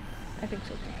 I think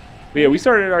so too. But yeah, we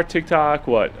started our TikTok,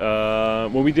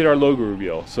 when we did our logo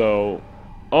reveal. So,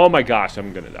 oh my gosh,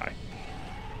 I'm going to die.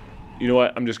 You know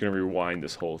what? I'm just going to rewind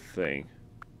this whole thing.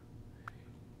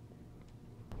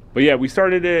 But yeah, we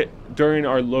started it during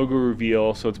our logo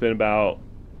reveal. So it's been about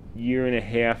a year and a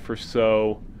half or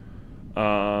so.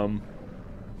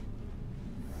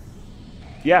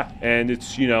 Yeah, and it's,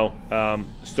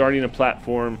 starting a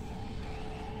platform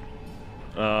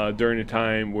during a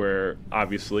time where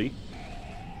obviously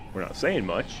we're not saying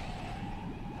much,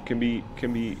 can be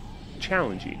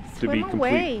challenging to be Swim complete.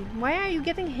 away. Why are you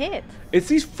getting hit? It's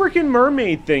these freaking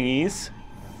mermaid thingies.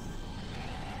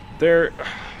 They're.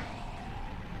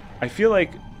 I feel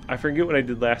like I forget what I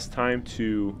did last time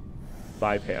to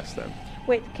bypass them.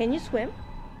 Wait, can you swim?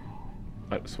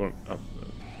 I'm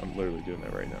literally doing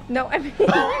that right now. No, I mean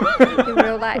in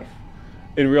real life.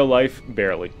 In real life,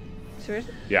 barely.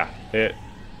 Seriously? Yeah.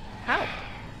 How?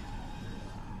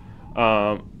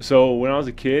 So when I was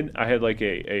a kid, I had like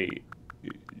a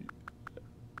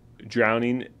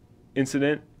drowning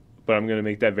incident, but I'm gonna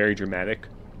make that very dramatic.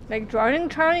 Like drowning,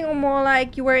 or more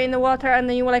like you were in the water and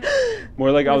then you were like.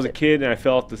 More like I was a kid and I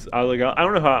fell off this. I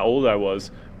don't know how old I was,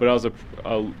 but I was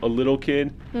a little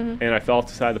kid, and I fell off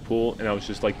the side of the pool and I was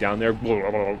just like down there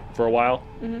for a while,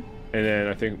 and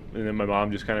then my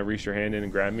mom just kind of reached her hand in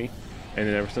and grabbed me, and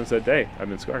then ever since that day I've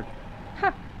been scarred.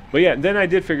 Huh. But yeah, then I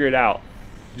did figure it out.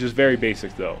 Just very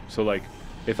basic though. So like,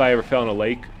 if I ever fell in a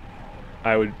lake,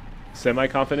 I would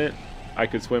semi-confident I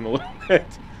could swim a little bit.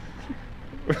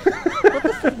 What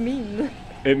does that mean?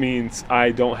 It means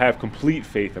I don't have complete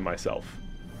faith in myself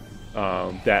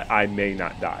that I may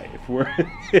not die if we're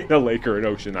in a lake or an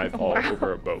ocean. I fall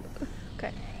over a boat.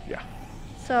 Okay. Yeah.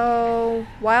 So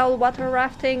while water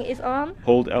rafting is on.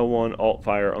 Hold L1 alt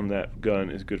fire on that gun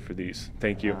is good for these.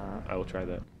 Thank you. I will try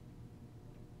that.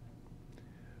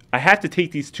 I have to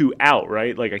take these two out,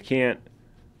 right? Like I can't.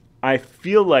 I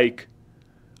feel like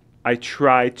I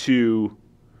try to.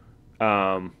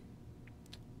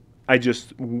 I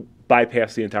just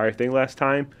bypassed the entire thing last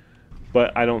time,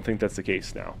 but I don't think that's the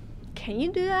case now. Can you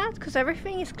do that? Because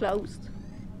everything is closed.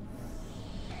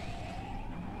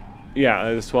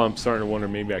 Yeah, that's why I'm starting to wonder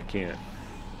maybe I can't.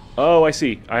 Oh, I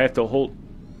see. I have to hold.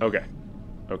 Okay.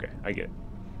 Okay, I get it.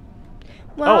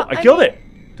 Well, oh, I killed it.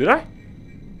 Did I?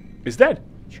 It's dead.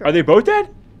 Sure. Are they both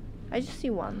dead? I just see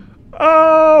one.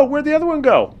 Oh, where'd the other one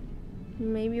go?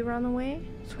 Maybe run away?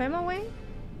 Swim away?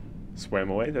 Swam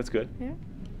away. That's good. Yeah.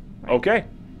 Right. Okay.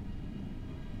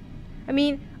 I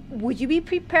mean, would you be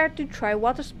prepared to try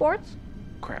water sports?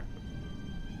 Crap.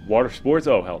 Water sports?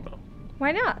 Oh, hell no.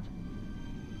 Why not?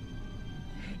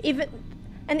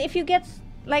 If you get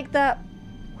like the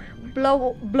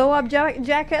blow up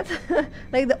jacket,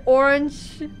 like the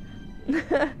orange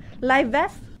life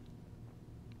vest,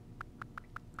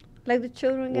 like the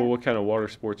children get. Well, what kind of water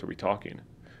sports are we talking?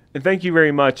 And thank you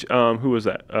very much. Who was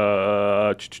that?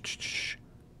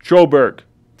 Trollberg.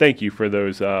 Thank you for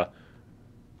those. For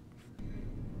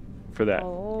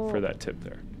that tip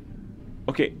there.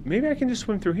 Okay, maybe I can just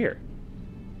swim through here.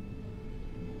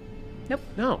 Nope.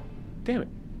 No. Damn it.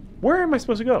 Where am I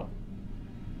supposed to go?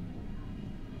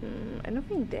 I don't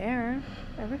think there.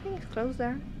 Everything is closed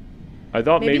there. I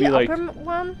thought maybe the like upper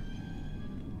one.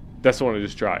 that's the one I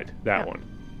just tried. That one.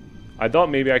 I thought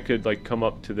maybe I could like come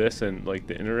up to this and like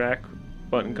the interact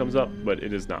button comes up, but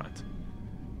it is not.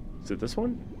 Is it this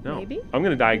one? No. Maybe. I'm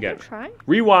gonna die You again. can try.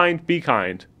 Rewind. Be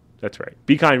kind. That's right.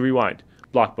 Be kind. Rewind.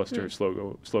 Blockbuster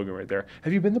slogan right there.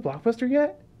 Have you been to Blockbuster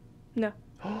yet? No.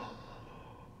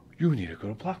 You need to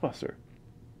go to Blockbuster.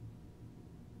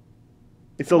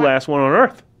 It's the last one on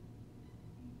Earth.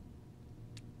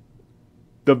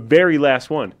 The very last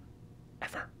one.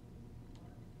 Ever.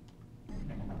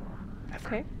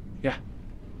 Okay. Yeah.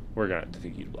 We're going to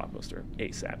take you to Blockbuster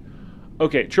ASAP.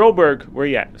 Okay, Trollberg, where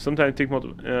you at? Sometimes take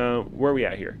multiple. Where are we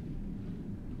at here?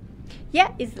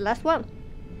 Yeah, it's the last one.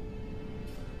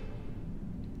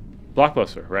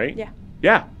 Blockbuster, right? Yeah.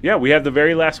 Yeah. We have the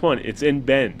very last one. It's in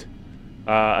Bend.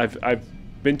 I've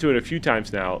been to it a few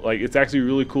times now. Like, it's actually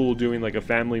really cool doing like a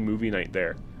family movie night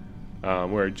there,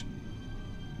 where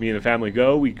me and the family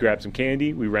go. We grab some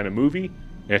candy. We rent a movie,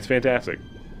 and it's fantastic.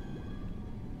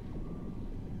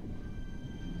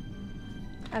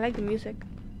 I like the music.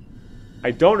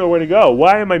 I don't know where to go.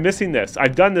 Why am I missing this?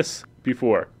 I've done this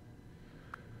before.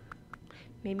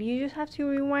 Maybe you just have to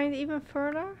rewind even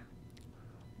further?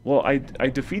 Well, I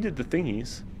defeated the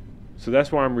thingies, so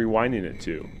that's where I'm rewinding it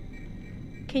to.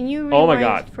 Can you rewind Oh my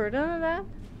God. further than that?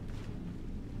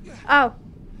 Oh.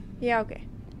 Yeah, okay.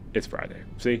 It's Friday.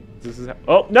 See? This is how...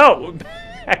 Oh, no!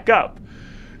 Back up.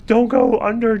 Don't go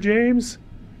under, James.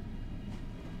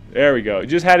 There we go.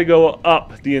 Just had to go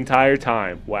up the entire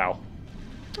time. Wow.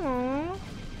 Aww.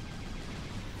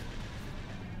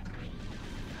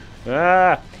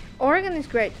 Ah! Oregon is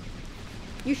great.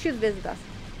 You should visit us.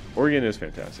 Oregon is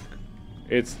fantastic.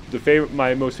 It's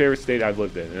my most favorite state I've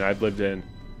lived in, and I've lived in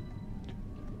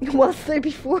What state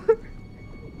before?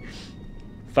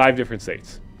 5 different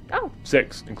states. Oh.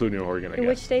 6, including Oregon, I In guess.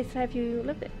 which states have you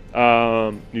lived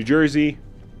in? New Jersey,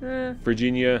 Uh,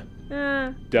 Virginia,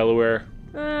 uh, Delaware,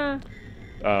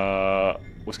 uh.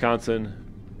 Wisconsin,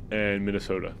 and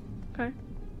Minnesota. Okay.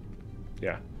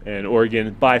 Yeah, and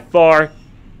Oregon by far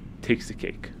takes the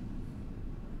cake.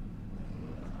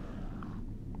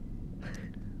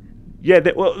 Yeah,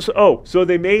 so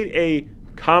they made a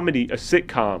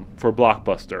sitcom for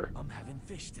Blockbuster, I'm having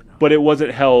fish tonight. but it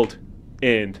wasn't held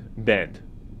in Bend,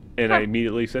 and I Huh.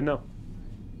 immediately said no.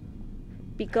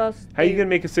 Because How are you gonna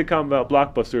make a sitcom about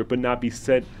Blockbuster but not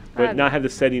not have the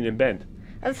setting in Bend?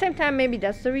 at the same time, maybe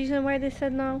that's the reason why they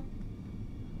said no.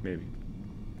 Maybe.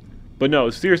 But no,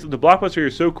 seriously, the Blockbuster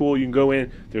is so cool. You can go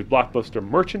in. There's Blockbuster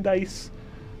merchandise,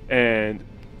 and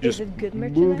Is just it good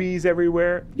merchandise? movies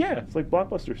everywhere. Yeah, it's like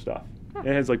Blockbuster stuff. Huh.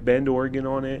 It has like Bend, Oregon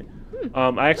on it.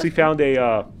 I actually found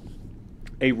a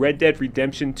Red Dead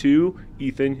Redemption 2.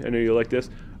 Ethan, I know you like this.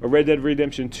 A Red Dead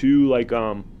Redemption 2, like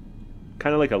kind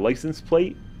of like a license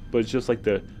plate, but it's just like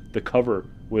the cover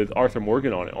with Arthur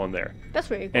Morgan on it on there. That's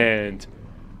really cool. And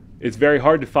it's very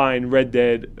hard to find Red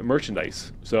Dead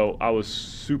merchandise, so I was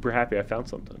super happy I found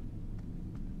something.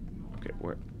 Okay,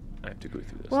 I have to go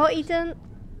through this. Well, Ethan,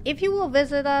 if you will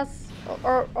visit us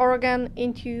or Oregon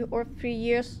in 2 or 3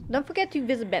 years, don't forget to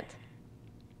visit Bend.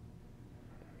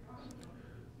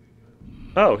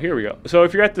 Oh, here we go. So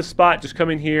if you're at the spot, just come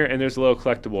in here, and there's a little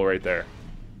collectible right there.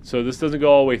 So this doesn't go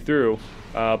all the way through,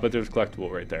 but there's a collectible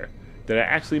right there that I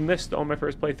actually missed on my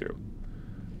first playthrough.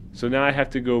 So now I have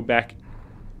to go back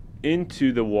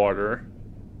into the water.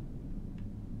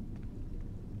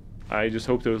 I just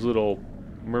hope those little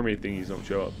mermaid thingies don't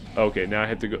show up. Okay, now I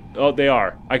have to go. Oh, they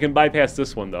are. I can bypass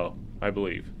this one, though, I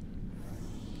believe.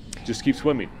 Just keep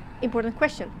swimming. Important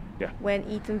question. Yeah. When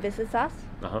Ethan visits us,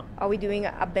 Uh-huh. are we doing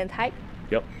a Bend hike?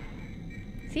 Yep.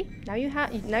 See, now you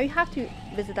have to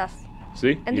visit us.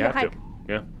 See? And you do a have hike. to.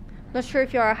 Yeah. Not sure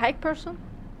if you're a hike person,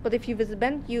 but if you visit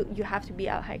Bend, you have to be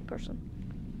a hike person.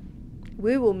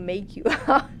 We will make you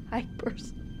a hike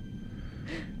person.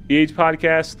 EH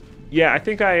Podcast. Yeah, I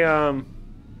think the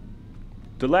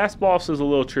last boss is a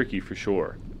little tricky for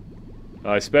sure.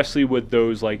 Especially with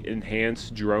those like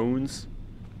enhanced drones.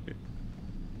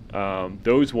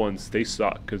 Those ones, they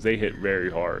suck because they hit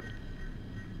very hard.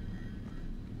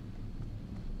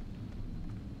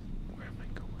 Where am I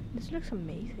going? This looks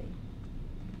amazing.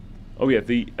 Oh yeah,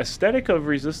 the aesthetic of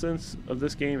Resistance of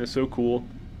this game is so cool.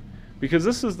 Because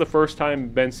this is the first time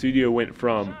Ben Studio went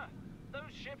from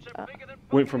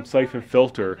Siphon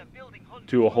Filter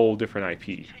to a whole different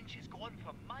IP.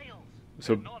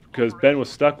 So, because Ben was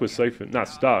stuck with Siphon, not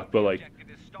stuck, but like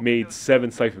made 7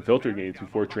 Siphon Filter games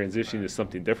before transitioning to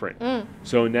something different.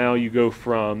 So now you go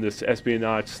from this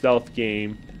espionage stealth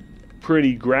game,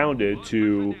 pretty grounded,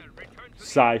 to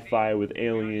sci-fi with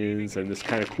aliens and this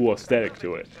kind of cool aesthetic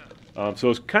to it.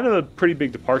 So it's kind of a pretty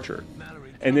big departure.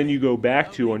 And then you go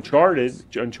back to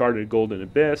Uncharted Golden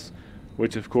Abyss,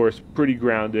 which of course pretty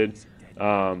grounded,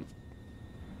 but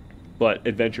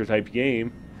adventure type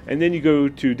game. And then you go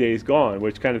to Days Gone,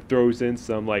 which kind of throws in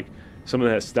some of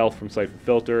that stealth from Siphon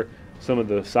Filter. some of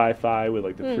the sci-fi with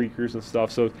like the freakers and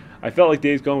stuff. So I felt like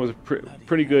Days Gone was a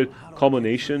pretty good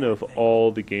culmination of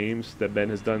all the games that Ben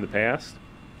has done in the past.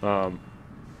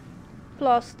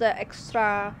 Plus the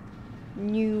extra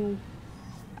new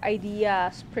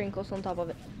idea sprinkles on top of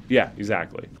it. Yeah,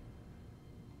 exactly.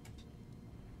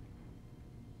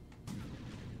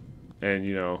 And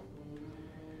you know,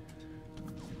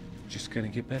 just gonna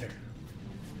get better.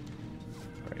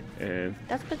 Right, and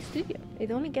that's Bad Studio. It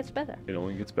only gets better. It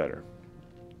only gets better.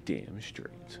 Damn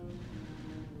straight.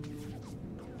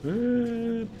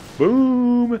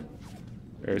 Boom.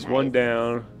 There's one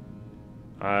down.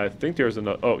 I think there's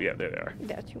another. Oh yeah, there they are.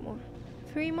 There are 2 more.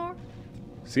 3 more.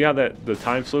 See how that the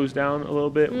time slows down a little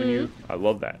bit when you? I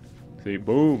love that. See,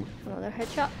 boom. Another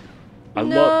headshot. I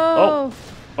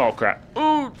love. Oh crap.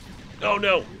 Ooh. Oh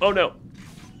no. Oh no.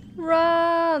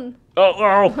 Run.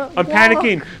 Oh. I'm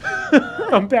panicking.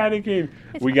 I'm panicking.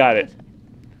 We got it.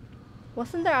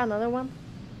 Wasn't there another one?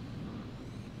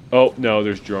 Oh no,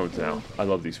 there's drones now. I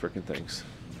love these freaking things.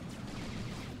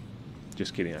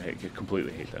 Just kidding. I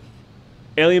completely hate them.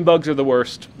 Alien bugs are the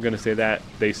worst. I'm gonna say that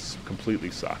they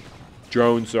completely suck.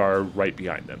 Drones are right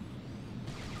behind them.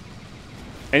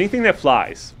 Anything that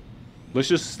flies. Let's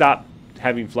just stop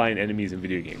having flying enemies in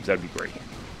video games. That'd be great.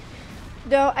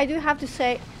 Though I do have to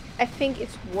say, I think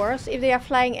it's worse if they are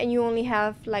flying and you only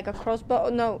have like a crossbow.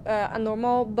 No, a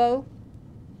normal bow,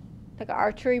 like an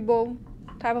archery bow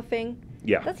type of thing.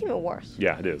 Yeah. That's even worse.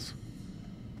 Yeah, it is.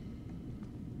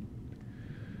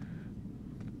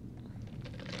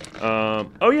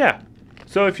 Oh yeah.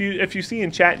 So if you see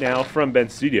in chat now from Ben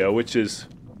Studio, which is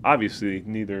obviously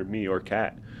neither me or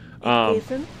Kat. It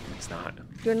isn't. It's not.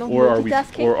 You're not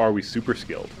multitasking. Or are we super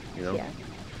skilled? You know.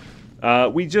 Yeah.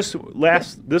 We just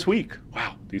this week.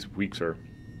 Wow, these weeks are.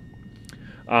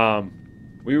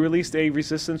 We released a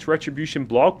Resistance Retribution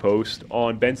blog post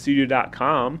on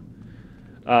benstudio.com.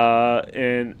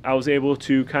 And I was able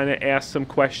to kind of ask some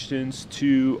questions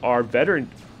to our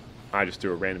veteran. I just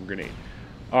threw a random grenade.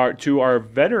 To our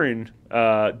veteran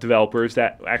developers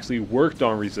that actually worked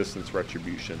on Resistance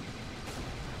Retribution,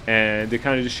 and they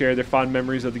kind of just share their fond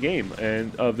memories of the game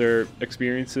and of their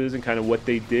experiences and kind of what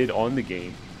they did on the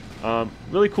game.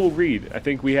 Really cool read. I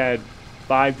think we had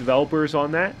 5 developers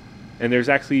on that, and there's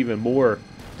actually even more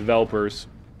developers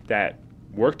that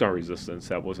worked on Resistance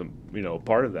that wasn't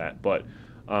part of that, but.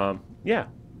 Yeah,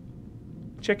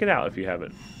 check it out if you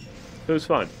haven't. It was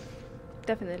fun.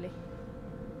 Definitely.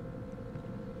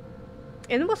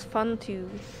 And it was fun to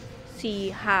see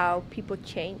how people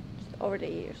changed over the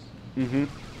years.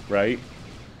 Right?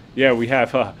 Yeah, we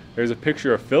have, there's a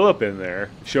picture of Philip in there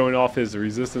showing off his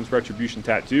Resistance Retribution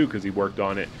tattoo because he worked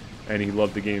on it and he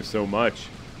loved the game so much.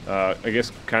 I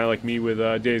guess kind of like me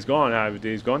with Days Gone, I have a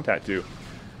Days Gone tattoo.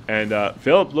 And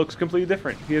Philip looks completely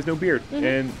different. He has no beard.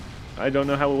 And I don't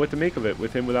know what to make of it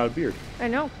with him without a beard. I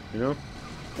know. You know?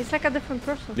 He's like a different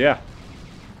person. Yeah.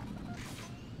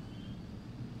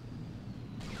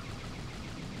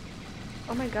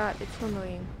 Oh my god, it's so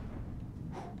annoying.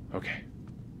 Okay.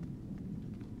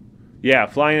 Yeah,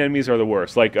 flying enemies are the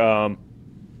worst. Like,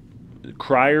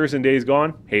 Criers in Days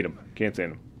Gone, hate them. Can't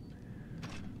stand them.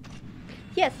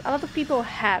 Yes, a lot of people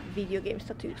have video game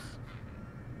tattoos.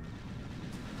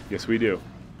 Yes, we do.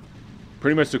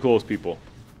 Pretty much the coolest people.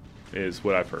 Is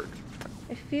what I've heard.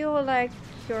 I feel like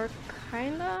you're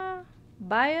kinda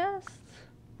biased.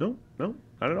 No, not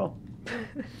at all.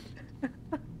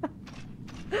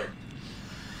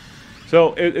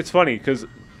 So it's funny because,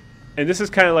 and this is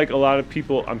kind of like a lot of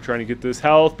people. I'm trying to get this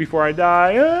health before I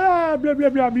die. Blah blah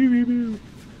blah. Blah, blah.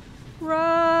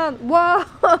 Run!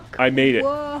 Walk! I made it.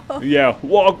 Whoa. Yeah,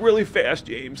 walk really fast,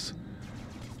 James.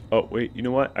 Oh wait, you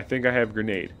know what? I think I have a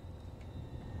grenade.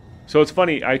 So it's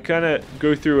funny, I kind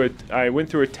of I went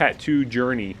through a tattoo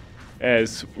journey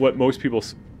as what most people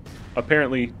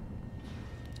apparently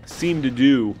seem to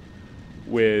do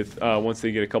with once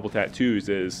they get a couple tattoos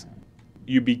is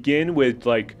you begin with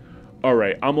like, all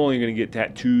right, I'm only going to get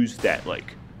tattoos that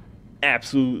like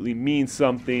absolutely mean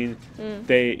something.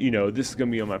 This is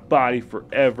going to be on my body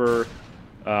forever.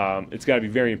 It's got to be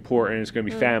very important. It's going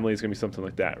to be family. It's going to be something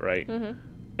like that, right?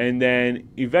 And then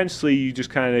eventually you just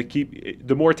kind of keep,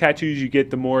 the more tattoos you get,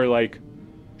 the more like,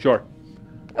 sure.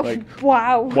 Like,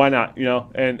 wow. Why not?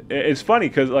 And it's funny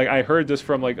because like I heard this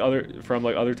from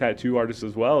other tattoo artists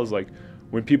as well, is like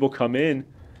when people come in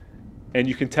and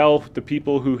you can tell the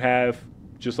people who have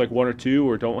just like 1 or 2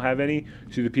 or don't have any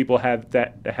to the people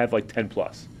that have like 10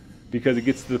 plus, because it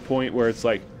gets to the point where it's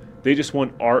like they just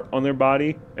want art on their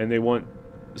body and they want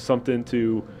something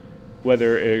to,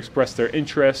 whether it express their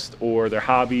interest or their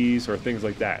hobbies or things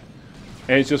like that.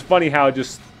 And it's just funny how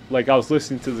just like I was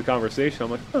listening to the conversation,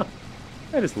 I'm like, huh,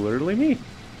 that is literally me.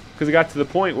 Because it got to the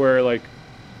point where, like,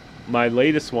 my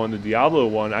latest one, the Diablo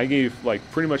one, I gave, like,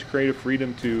 pretty much creative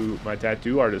freedom to my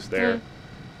tattoo artist there.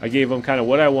 I gave him kind of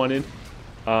what I wanted,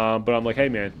 but I'm like, hey,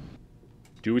 man,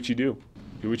 do what you do.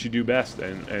 Do what you do best,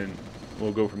 and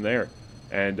we'll go from there.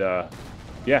 And,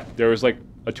 yeah, there was, like,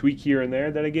 a tweak here and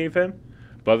there that I gave him.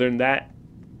 But other than that,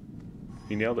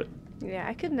 he nailed it. Yeah,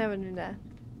 I could never do that.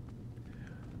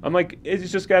 I'm like, it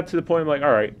just got to the point, I'm like,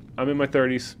 all right, I'm in my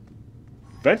 30s,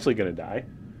 eventually going to die.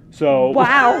 So,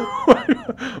 wow.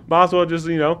 might as well just,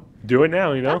 you know, do it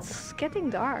now, you know? That's getting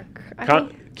dark.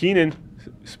 Keenan,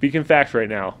 speaking facts right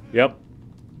now. Yep.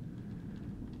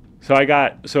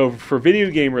 So for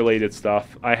video game related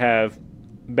stuff, I have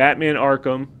Batman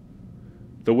Arkham,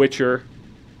 The Witcher,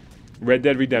 Red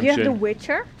Dead Redemption. You have The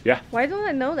Witcher? Yeah. Why don't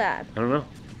I know that? I don't know.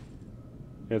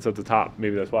 It's at the top.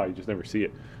 Maybe that's why. You just never see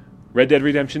it. Red Dead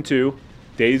Redemption 2,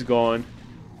 Days Gone,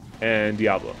 and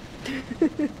Diablo.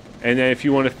 And then if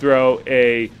you want to throw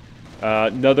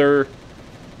another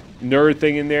nerd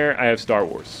thing in there, I have Star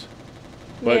Wars.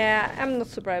 But, yeah, I'm not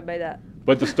surprised by that.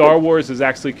 But the Star Wars is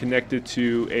actually connected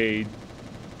to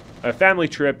a family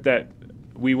trip that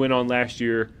we went on last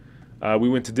year. We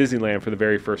went to Disneyland for the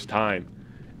very first time.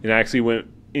 And I actually went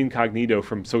incognito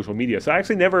from social media. So I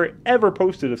actually never, ever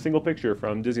posted a single picture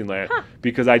from Disneyland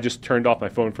because I just turned off my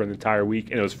phone for an entire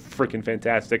week, and it was freaking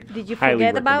fantastic. Did you Highly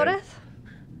forget about recommend.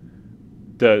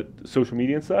 it? The social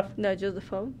media and stuff? No, just the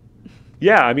phone.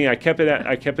 Yeah, I mean, I kept it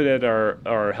at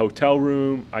our hotel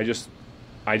room. I just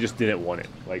didn't want it.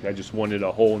 Like, I just wanted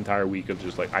a whole entire week of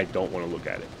just like, I don't want to look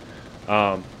at it.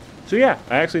 So yeah,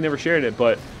 I actually never shared it,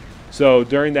 but so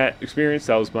during that experience,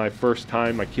 that was my first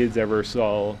time my kids ever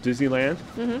saw Disneyland,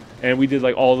 and we did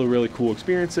like all the really cool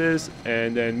experiences.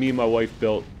 And then me and my wife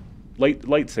built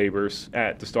lightsabers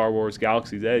at the Star Wars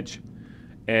Galaxy's Edge,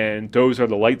 and those are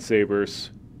the lightsabers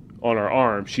on our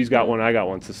arm. She's got one, I got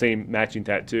one. It's the same matching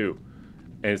tattoo,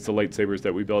 and it's the lightsabers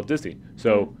that we built at Disney.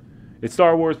 So it's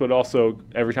Star Wars, but also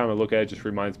every time I look at it, it just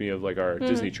reminds me of like our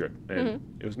Disney trip, and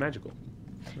it was magical.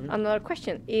 Another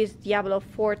question: is Diablo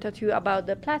 4 tattoo about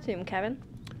the platinum, Kevin?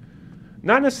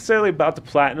 Not necessarily about the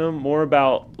platinum, more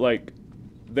about like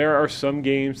there are some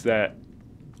games that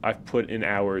I've put in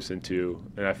hours into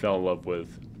and I fell in love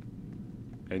with,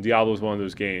 and Diablo is one of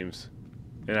those games.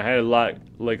 And I had a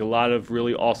lot of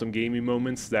really awesome gaming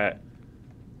moments that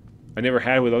I never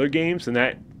had with other games, and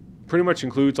that pretty much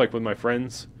includes like with my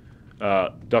friends,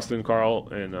 Dustin, Carl,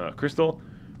 and Crystal,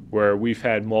 where we've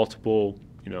had multiple,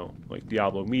 you know, like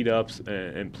Diablo meetups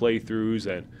and playthroughs,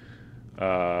 and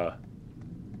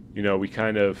you know, we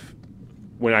kind of,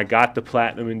 when I got the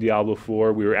platinum in Diablo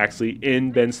 4, we were actually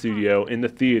in Ben's studio in the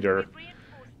theater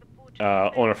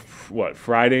on a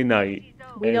Friday night.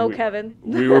 We know Kevin.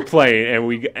 We were playing,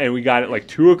 and we got it like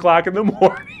 2 o'clock in the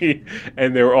morning,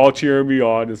 and they were all cheering me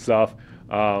on and stuff.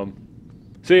 So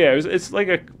yeah, it's like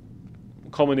a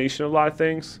culmination of a lot of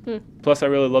things. Plus, I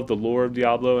really love the lore of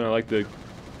Diablo, and I like the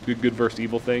good versus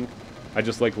evil thing. I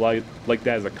just like that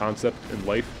as a concept in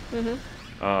life,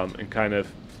 and kind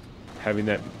of having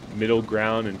that middle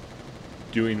ground and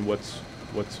doing what's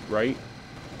right.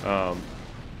 So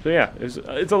yeah,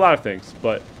 it's a lot of things,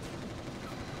 but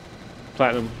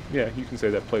platinum, yeah, you can say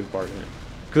that plays a part in it.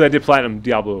 Because I did platinum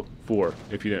Diablo 4,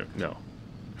 if you didn't know.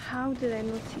 How did I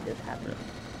not see this happen?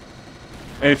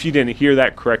 Yeah. And if you didn't hear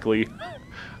that correctly,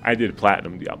 I did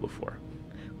platinum Diablo 4.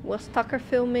 Was Tucker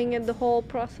filming in the whole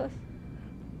process?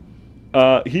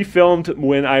 He filmed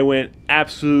when I went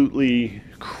absolutely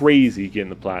crazy getting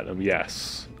the platinum,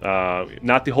 yes.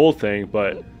 Not the whole thing,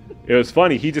 but it was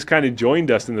funny. He just kind of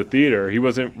joined us in the theater. He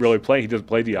wasn't really playing. He doesn't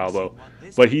play Diablo.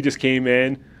 But he just came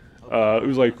in. It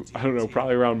was like, I don't know,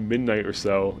 probably around midnight or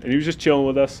so. And he was just chilling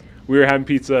with us. We were having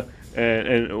pizza,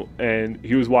 and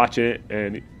he was watching it.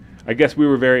 And I guess we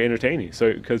were very entertaining,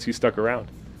 so because he stuck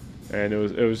around. And it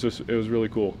was really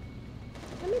cool.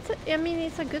 I mean,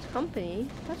 it's a good company.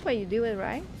 That's why you do it,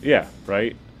 right? Yeah,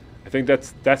 right. I think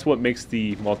that's what makes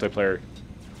the multiplayer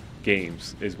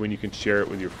games, is when you can share it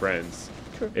with your friends.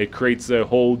 True. It creates a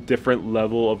whole different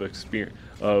level of experience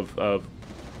of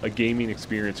a gaming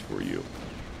experience for you.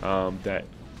 That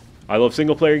I love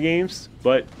single player games,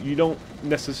 but you don't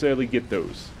necessarily get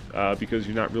those because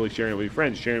you're not really sharing it with your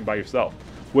friends. You're sharing it by yourself,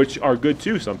 which are good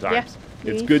too sometimes.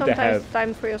 Yeah. It's good to have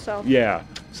time for yourself. Yeah.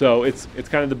 So it's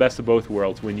kind of the best of both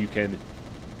worlds when you can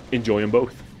enjoy them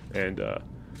both. And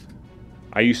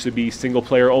I used to be single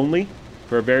player only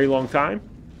for a very long time.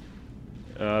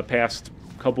 Past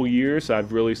couple years,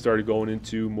 I've really started going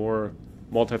into more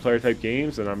multiplayer type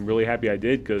games, and I'm really happy I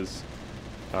did, because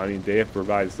I mean, they have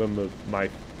provided some of my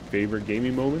favorite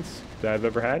gaming moments that I've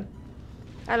ever had.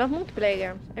 I love multiplayer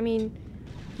games. I mean,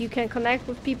 You can connect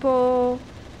with people.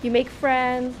 You make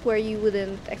friends where you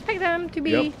wouldn't expect them to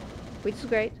be, Yep. which is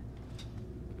great.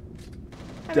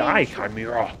 I Die, mean,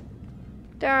 Chimera.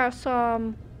 there are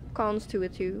some cons to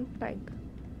it too, like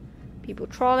people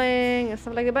trolling and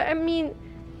stuff like that. But I mean,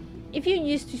 if you're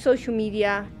used to social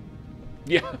media,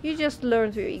 Yeah. you just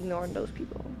learn to ignore those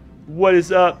people. What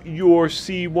is up, your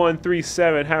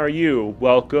C137? How are you?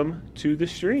 Welcome to the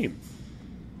stream.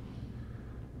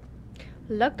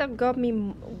 Locked Up got me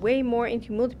way more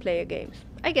into multiplayer games.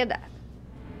 I get that.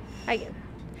 I get that.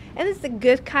 And it's a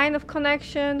good kind of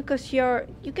connection because you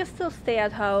can still stay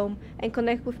at home and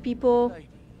connect with people,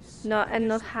 not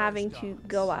having to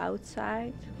go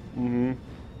outside. Mm-hmm.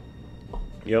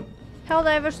 Yep.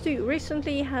 Helldivers 2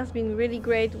 recently has been really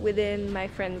great within my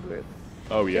friend group.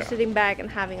 Oh yeah. Just sitting back and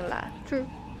having a laugh. True.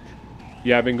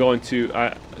 Yeah, I've been going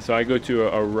to. So I go to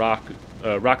a rock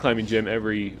climbing gym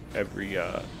every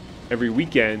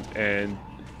weekend, and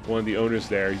one of the owners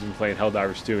there, he's been playing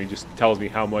Helldivers 2. He just tells me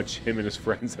how much him and his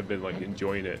friends have been like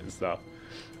enjoying it and stuff.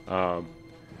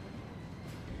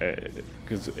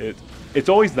 Because it's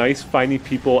always nice finding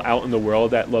people out in the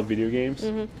world that love video games.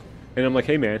 Mm-hmm. And I'm like,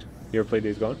 hey man, you ever play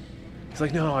Days Gone? He's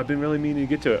like, no, I've been really meaning to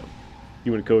get to it.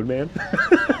 You want a code, man?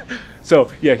 So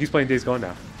yeah, he's playing Days Gone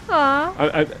now.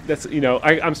 Aww. That's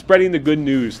I'm spreading the good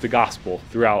news, the gospel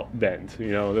throughout Bend.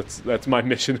 That's my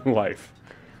mission in life.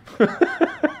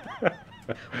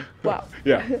 Wow.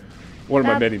 Yeah, one of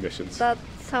my many missions. That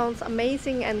sounds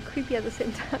amazing and creepy at the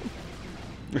same time.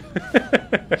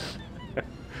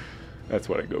 That's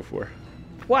what I go for.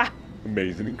 Wow.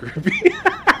 Amazing and creepy.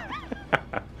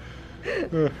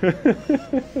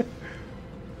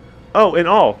 Oh, and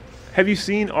have you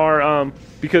seen our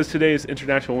because today is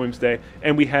International Women's Day,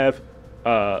 and we have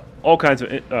all kinds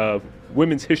of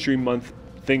Women's History Month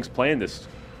things planned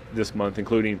this month,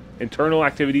 including internal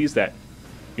activities that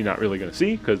you're not really going to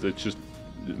see because it's just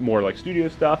more like studio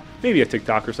stuff, maybe a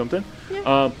TikTok or something.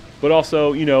 Yeah. But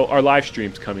also, our live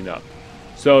streams coming up.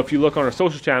 So if you look on our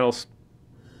social channels,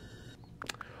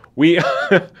 we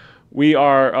we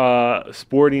are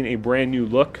sporting a brand new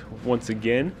look once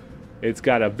again. It's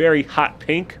got a very hot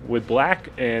pink with black,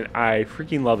 and I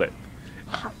freaking love it.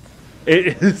 Hot.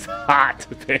 It is hot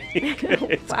pink.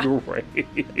 It's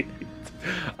great.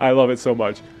 I love it so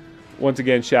much. Once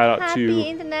again, shout out Happy to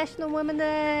International Women's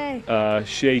Day.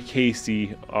 Shay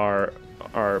Casey, our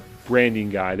branding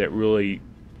guy that really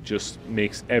just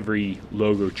makes every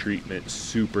logo treatment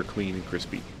super clean and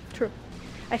crispy. True.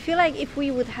 I feel like if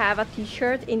we would have a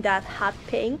t-shirt in that hot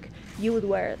pink, you would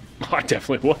wear it. Oh, I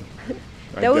definitely would.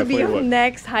 That would be your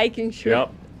next hiking shirt.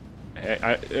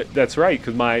 Yep. That's right,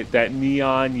 because that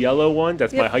neon yellow one,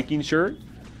 that's my hiking shirt.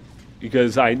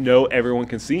 Because I know everyone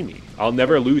can see me. I'll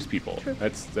never lose people. True.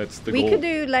 That's the goal. We could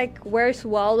do like Where's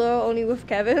Waldo only with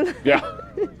Kevin. Yeah,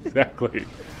 exactly.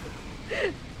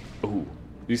 Ooh,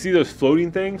 you see those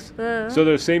floating things? So they're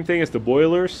the same thing as the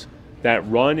boilers that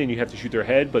run and you have to shoot their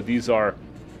head, but these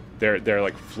they're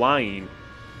like flying,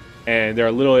 and they're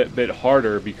a little bit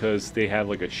harder because they have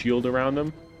like a shield around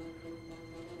them.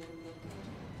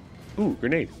 Ooh,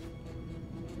 grenade.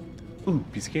 Ooh,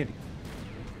 piece of candy.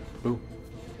 Ooh.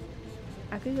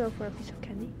 I could go for a piece of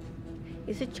candy.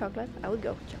 Is it chocolate? I would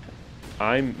go for chocolate.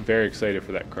 I'm very excited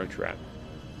for that crunch wrap.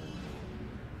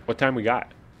 What time we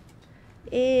got?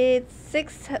 It's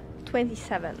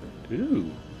 6:27.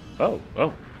 Ooh.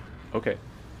 Oh. Okay.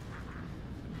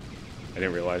 I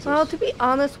didn't realize Well, this. to be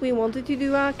honest, we wanted to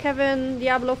do a Kevin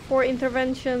Diablo 4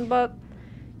 intervention, but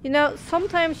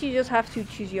sometimes you just have to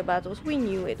choose your battles. We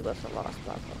knew it was a lost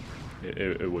battle.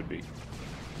 It would be.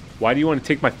 Why do you want to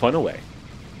take my fun away?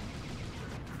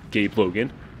 Gabe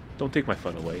Logan, don't take my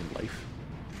fun away in life.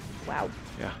 Wow.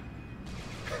 Yeah.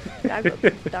 That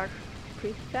got dark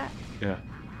pretty fast. Yeah.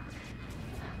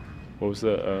 What was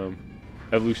the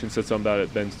Evolution said something about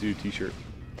it? Ben's Studio t-shirt.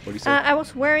 What do you say? I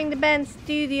was wearing the Ben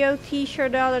Studio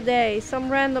t-shirt the other day. Some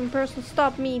random person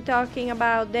stopped me talking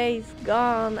about Days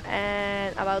Gone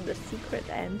and about the secret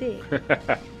ending.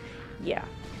 Yeah.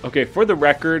 Okay, for the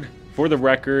record,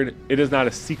 it is not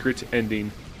a secret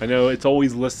ending. I know it's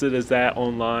always listed as that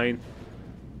online.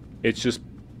 It's just,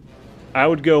 I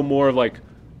would go more of like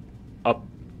a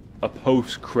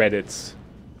post-credits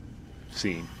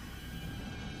scene.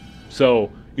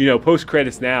 So,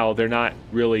 post-credits now, they're not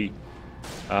really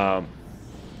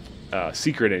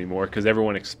secret anymore because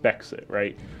everyone expects it,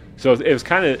 right? So it was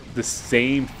kind of the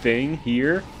same thing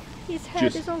here. His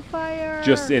head is on fire.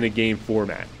 Just in a game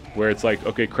format, where it's like,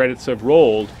 okay, credits have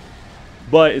rolled,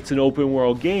 but it's an open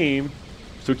world game.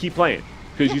 So keep playing,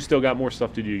 because you still got more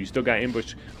stuff to do. You still got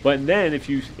ambush. But then if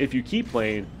you keep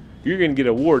playing, you're going to get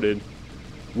awarded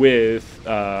with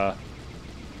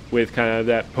with kind of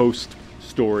that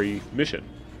post-story mission.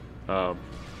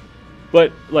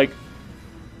 But like,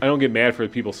 I don't get mad for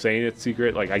the people saying it's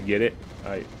secret. Like, I get it,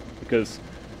 because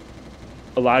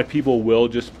a lot of people will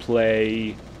just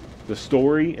play the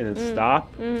story and then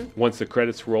stop once the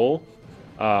credits roll.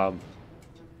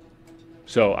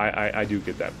 So I do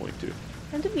get that point too.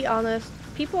 And to be honest,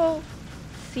 people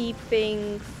see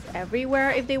things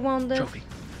everywhere if they want them. Trophy.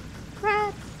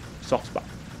 Rats. Soft spot.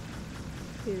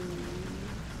 Ooh.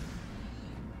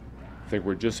 I think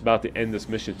we're just about to end this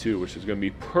mission too, which is going to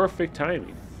be perfect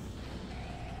timing.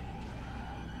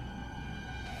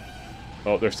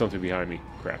 Oh, there's something behind me.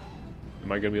 Crap.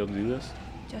 Am I going to be able to do this?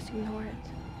 Just ignore it.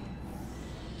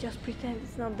 Just pretend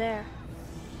it's not there.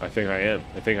 I think I am.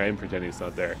 I think I am pretending it's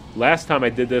not there. Last time I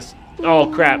did this...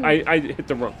 Oh, crap. I hit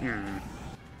the wrong...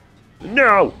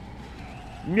 No!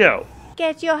 No!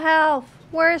 Get your health.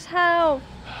 Where's health?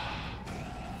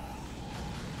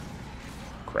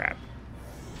 Crap.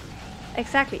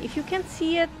 Exactly. If you can't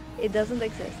see it, it doesn't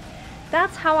exist.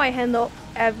 That's how I handle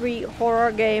every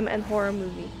horror game and horror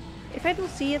movie. If I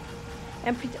don't see it,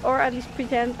 and or at least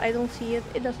pretend I don't see it,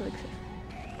 it doesn't exist.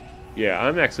 Yeah,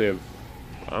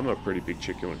 I'm a pretty big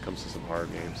chicken when it comes to some horror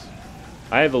games.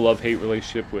 I have a love-hate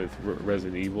relationship with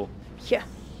Resident Evil. Yeah.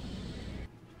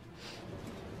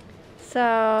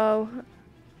 So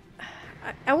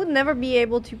I would never be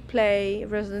able to play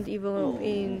Resident Evil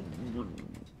in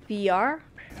VR.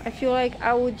 I feel like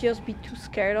I would just be too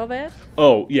scared of it.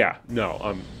 Oh, yeah.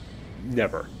 No,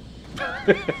 never.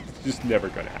 Just never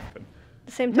gonna happen. At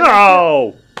the same time,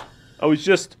 No! I was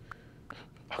just...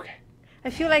 Okay. I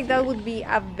feel like that would be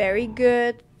a very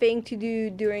good thing to do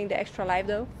during the extra live,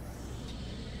 though.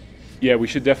 Yeah, we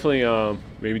should definitely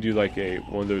maybe do like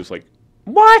one of those like...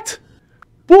 What?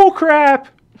 Bullcrap!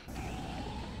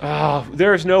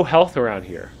 There's no health around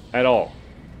here at all.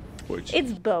 Which...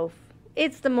 It's both.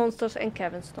 It's the monsters and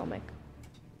Kevin's stomach.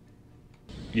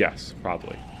 Yes,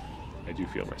 probably. I do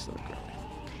feel my stomach growling.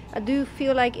 I do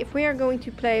feel like if we are going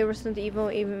to play Resident Evil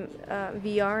in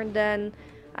VR, then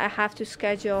I have to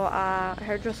schedule a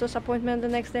hairdresser's appointment the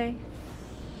next day.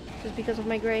 Just because of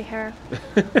my gray hair.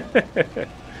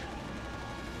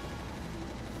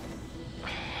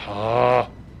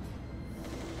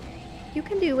 You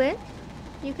can do it.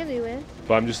 You can do it.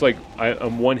 But I'm just like,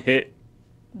 I'm one hit.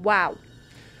 Wow.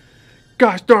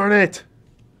 Gosh darn it!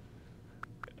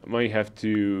 I might have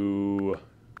to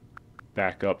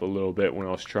back up a little bit when I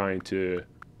was trying to...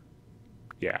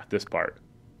 Yeah, this part.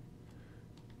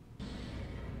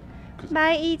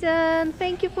 Bye, Ethan.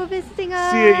 Thank you for visiting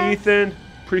us. See ya, Ethan.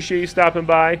 Appreciate you stopping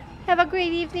by. Have a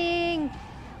great evening.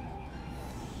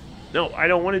 No, I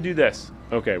don't want to do this.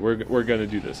 Okay, we're gonna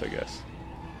do this, I guess.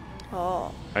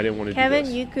 Oh. I didn't want to do Kevin,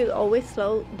 this. you could always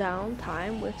slow down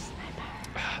time with sniper.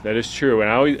 That is true, and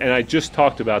I just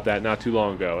talked about that not too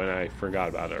long ago, and I forgot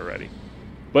about it already.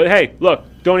 But hey, look,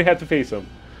 don't even have to face him.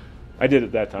 I did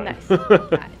it that time. Nice.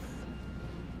 Nice.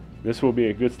 This will be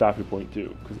a good stopping point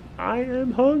too, because I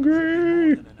am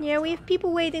hungry. Yeah, we have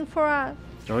people waiting for us.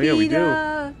 Oh yeah, we Feed do.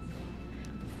 us.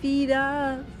 Feed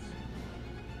us.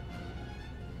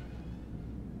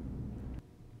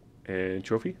 And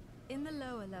trophy? In the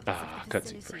lower levels Ah, of the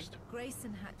cutscene facility, first.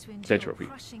 Grayson had to Dead endure trophy.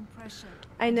 crushing pressure.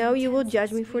 I know you will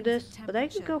judge me for Intense this, but I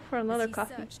could go for another as he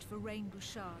coffee. searched for Rain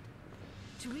Bouchard.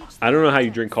 To reach I don't know how you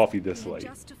depths, drink coffee he this had late.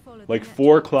 just to follow the Like network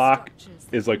 4 of o'clock structures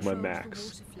is that like my controlled the max.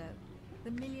 water flow.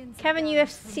 The millions of Kevin, you have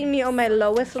gallons seen me on my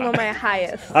lowest and on my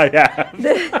highest. I have.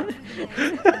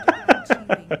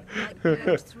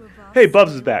 Hey,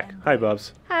 Bubs is back. Hi,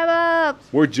 Bubs. Hi, Bubs.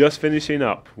 We're just finishing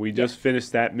up. We just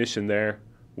finished that mission there,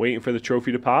 waiting for the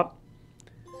trophy to pop.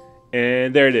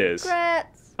 And there it is.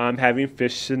 Congrats. I'm having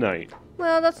fish tonight.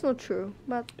 Well, that's not true,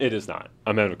 but It is not.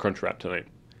 I'm having a crunch wrap tonight.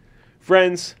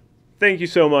 Friends, thank you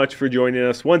so much for joining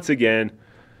us once again.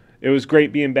 It was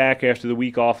great being back after the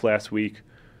week off last week.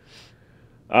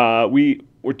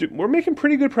 We're making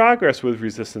pretty good progress with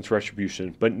Resistance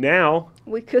Retribution, but now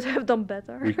we could have done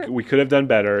better. we could have done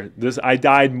better. I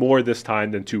died more this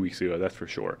time than 2 weeks ago, that's for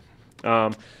sure.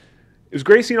 It was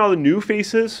great seeing all the new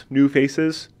faces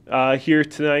here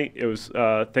tonight. It was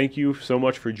thank you so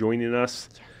much for joining us.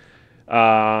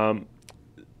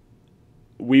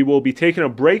 We will be taking a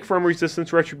break from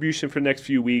Resistance Retribution for the next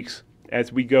few weeks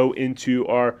as we go into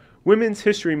our Women's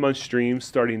History Month stream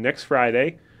starting next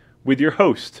Friday with your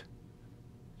host,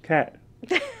 Kat.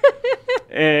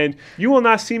 And you will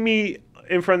not see me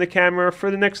in front of the camera for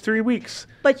the next 3 weeks.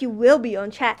 But you will be on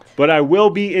chat. But I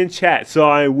will be in chat, so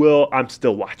I'm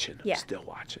still watching. Yeah. Still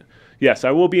watching. Yes,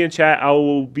 I will be in chat. I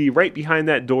will be right behind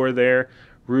that door there,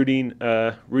 rooting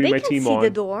my team They can see on. the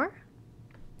door.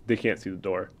 they can't see the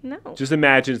door. No. Just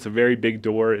imagine it's a very big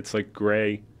door. It's like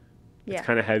gray. Yeah. It's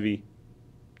kind of heavy.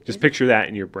 Just picture that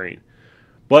in your brain.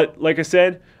 But like I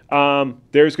said,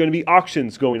 there's going to be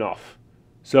auctions going off.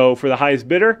 So for the highest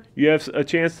bidder, you have a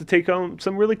chance to take home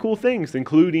some really cool things,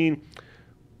 including,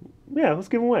 let's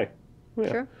give them away.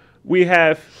 Yeah. Sure. We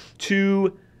have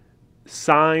 2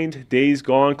 signed Days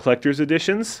Gone collector's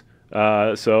editions.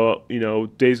 So,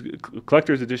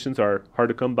 collector's editions are hard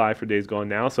to come by for Days Gone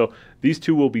now. So these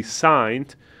 2 will be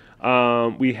signed.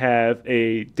 We have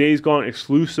a Days Gone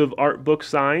exclusive art book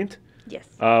signed. Yes.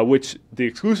 Which the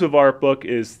exclusive art book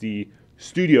is the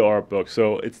studio art book.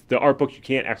 So it's the art book you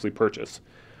can't actually purchase.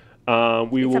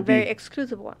 It's a very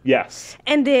exclusive one. Yes.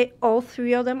 And all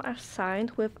 3 of them are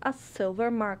signed with a silver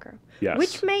marker. Yes.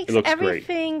 Which makes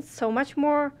everything so much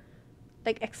more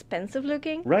expensive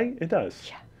looking. Right? It does.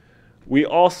 Yeah. We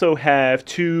also have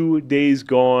 2 Days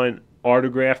Gone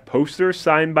autograph posters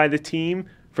signed by the team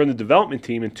from the development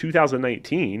team in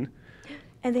 2019.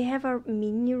 And they have a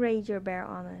mini Ranger Bear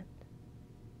on it.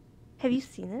 Have you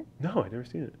seen it? No, I've never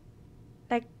seen it.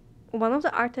 One of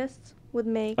the artists would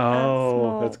make a Oh,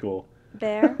 small that's cool.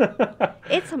 bear.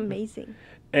 It's amazing.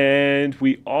 And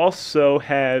we also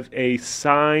have a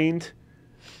signed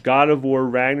God of War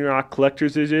Ragnarok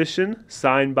Collector's Edition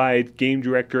signed by game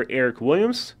director Eric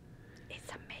Williams.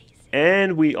 It's amazing.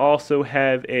 And we also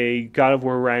have a God of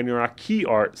War Ragnarok key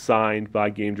art signed by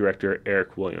game director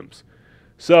Eric Williams.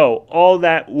 So all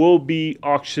that will be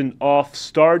auctioned off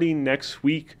starting next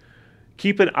week.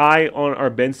 Keep an eye on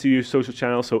our Ben Studio social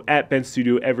channel. So at Ben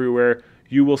Studio everywhere,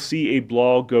 you will see a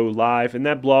blog go live. And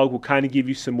that blog will kind of give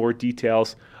you some more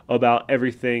details about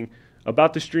everything,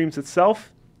 about the streams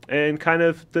itself, and kind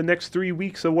of the next 3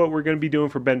 weeks of what we're going to be doing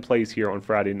for Ben Plays here on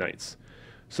Friday nights.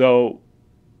 So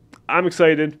I'm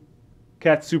excited.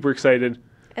 Kat's super excited.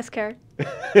 Scared.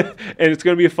 And it's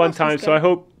going to be a fun time. Scared. So I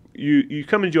hope you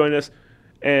come and join us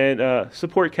and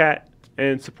support Kat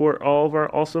and support all of our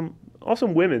awesome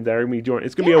women that are going to be joining.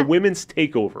 It's going to be a women's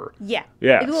takeover. Yeah.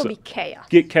 Yeah. It will be chaos.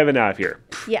 Get Kevin out of here.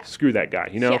 Yeah. Screw that guy.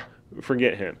 Yeah.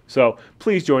 Forget him. So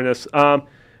please join us.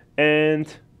 And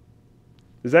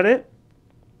is that it?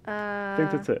 I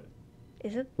think that's it.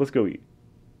 Is it? Let's go eat.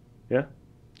 Yeah?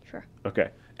 Sure.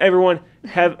 Okay. Everyone,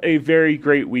 have a very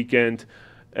great weekend.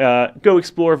 Go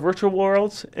explore virtual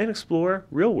worlds and explore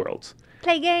real worlds.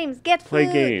 Play games. Get food.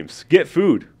 Play games. Get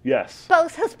food. Yes.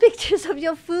 Post us pictures of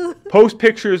your food. Post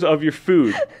pictures of your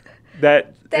food.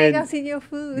 Tag us in your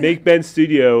food. Make Ben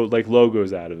Studio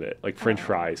logos out of it, like French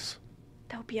fries.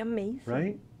 That would be amazing.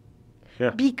 Right? Yeah.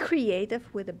 Be creative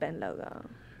with the Ben logo.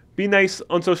 Be nice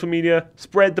on social media.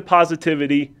 Spread the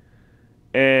positivity.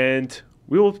 And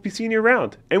we will be seeing you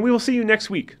around. And we will see you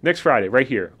next week, next Friday, right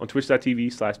here on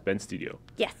twitch.tv/Ben Studio.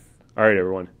 Yes. All right,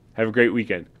 everyone. Have a great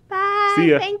weekend. Bye.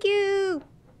 See ya. Thank you.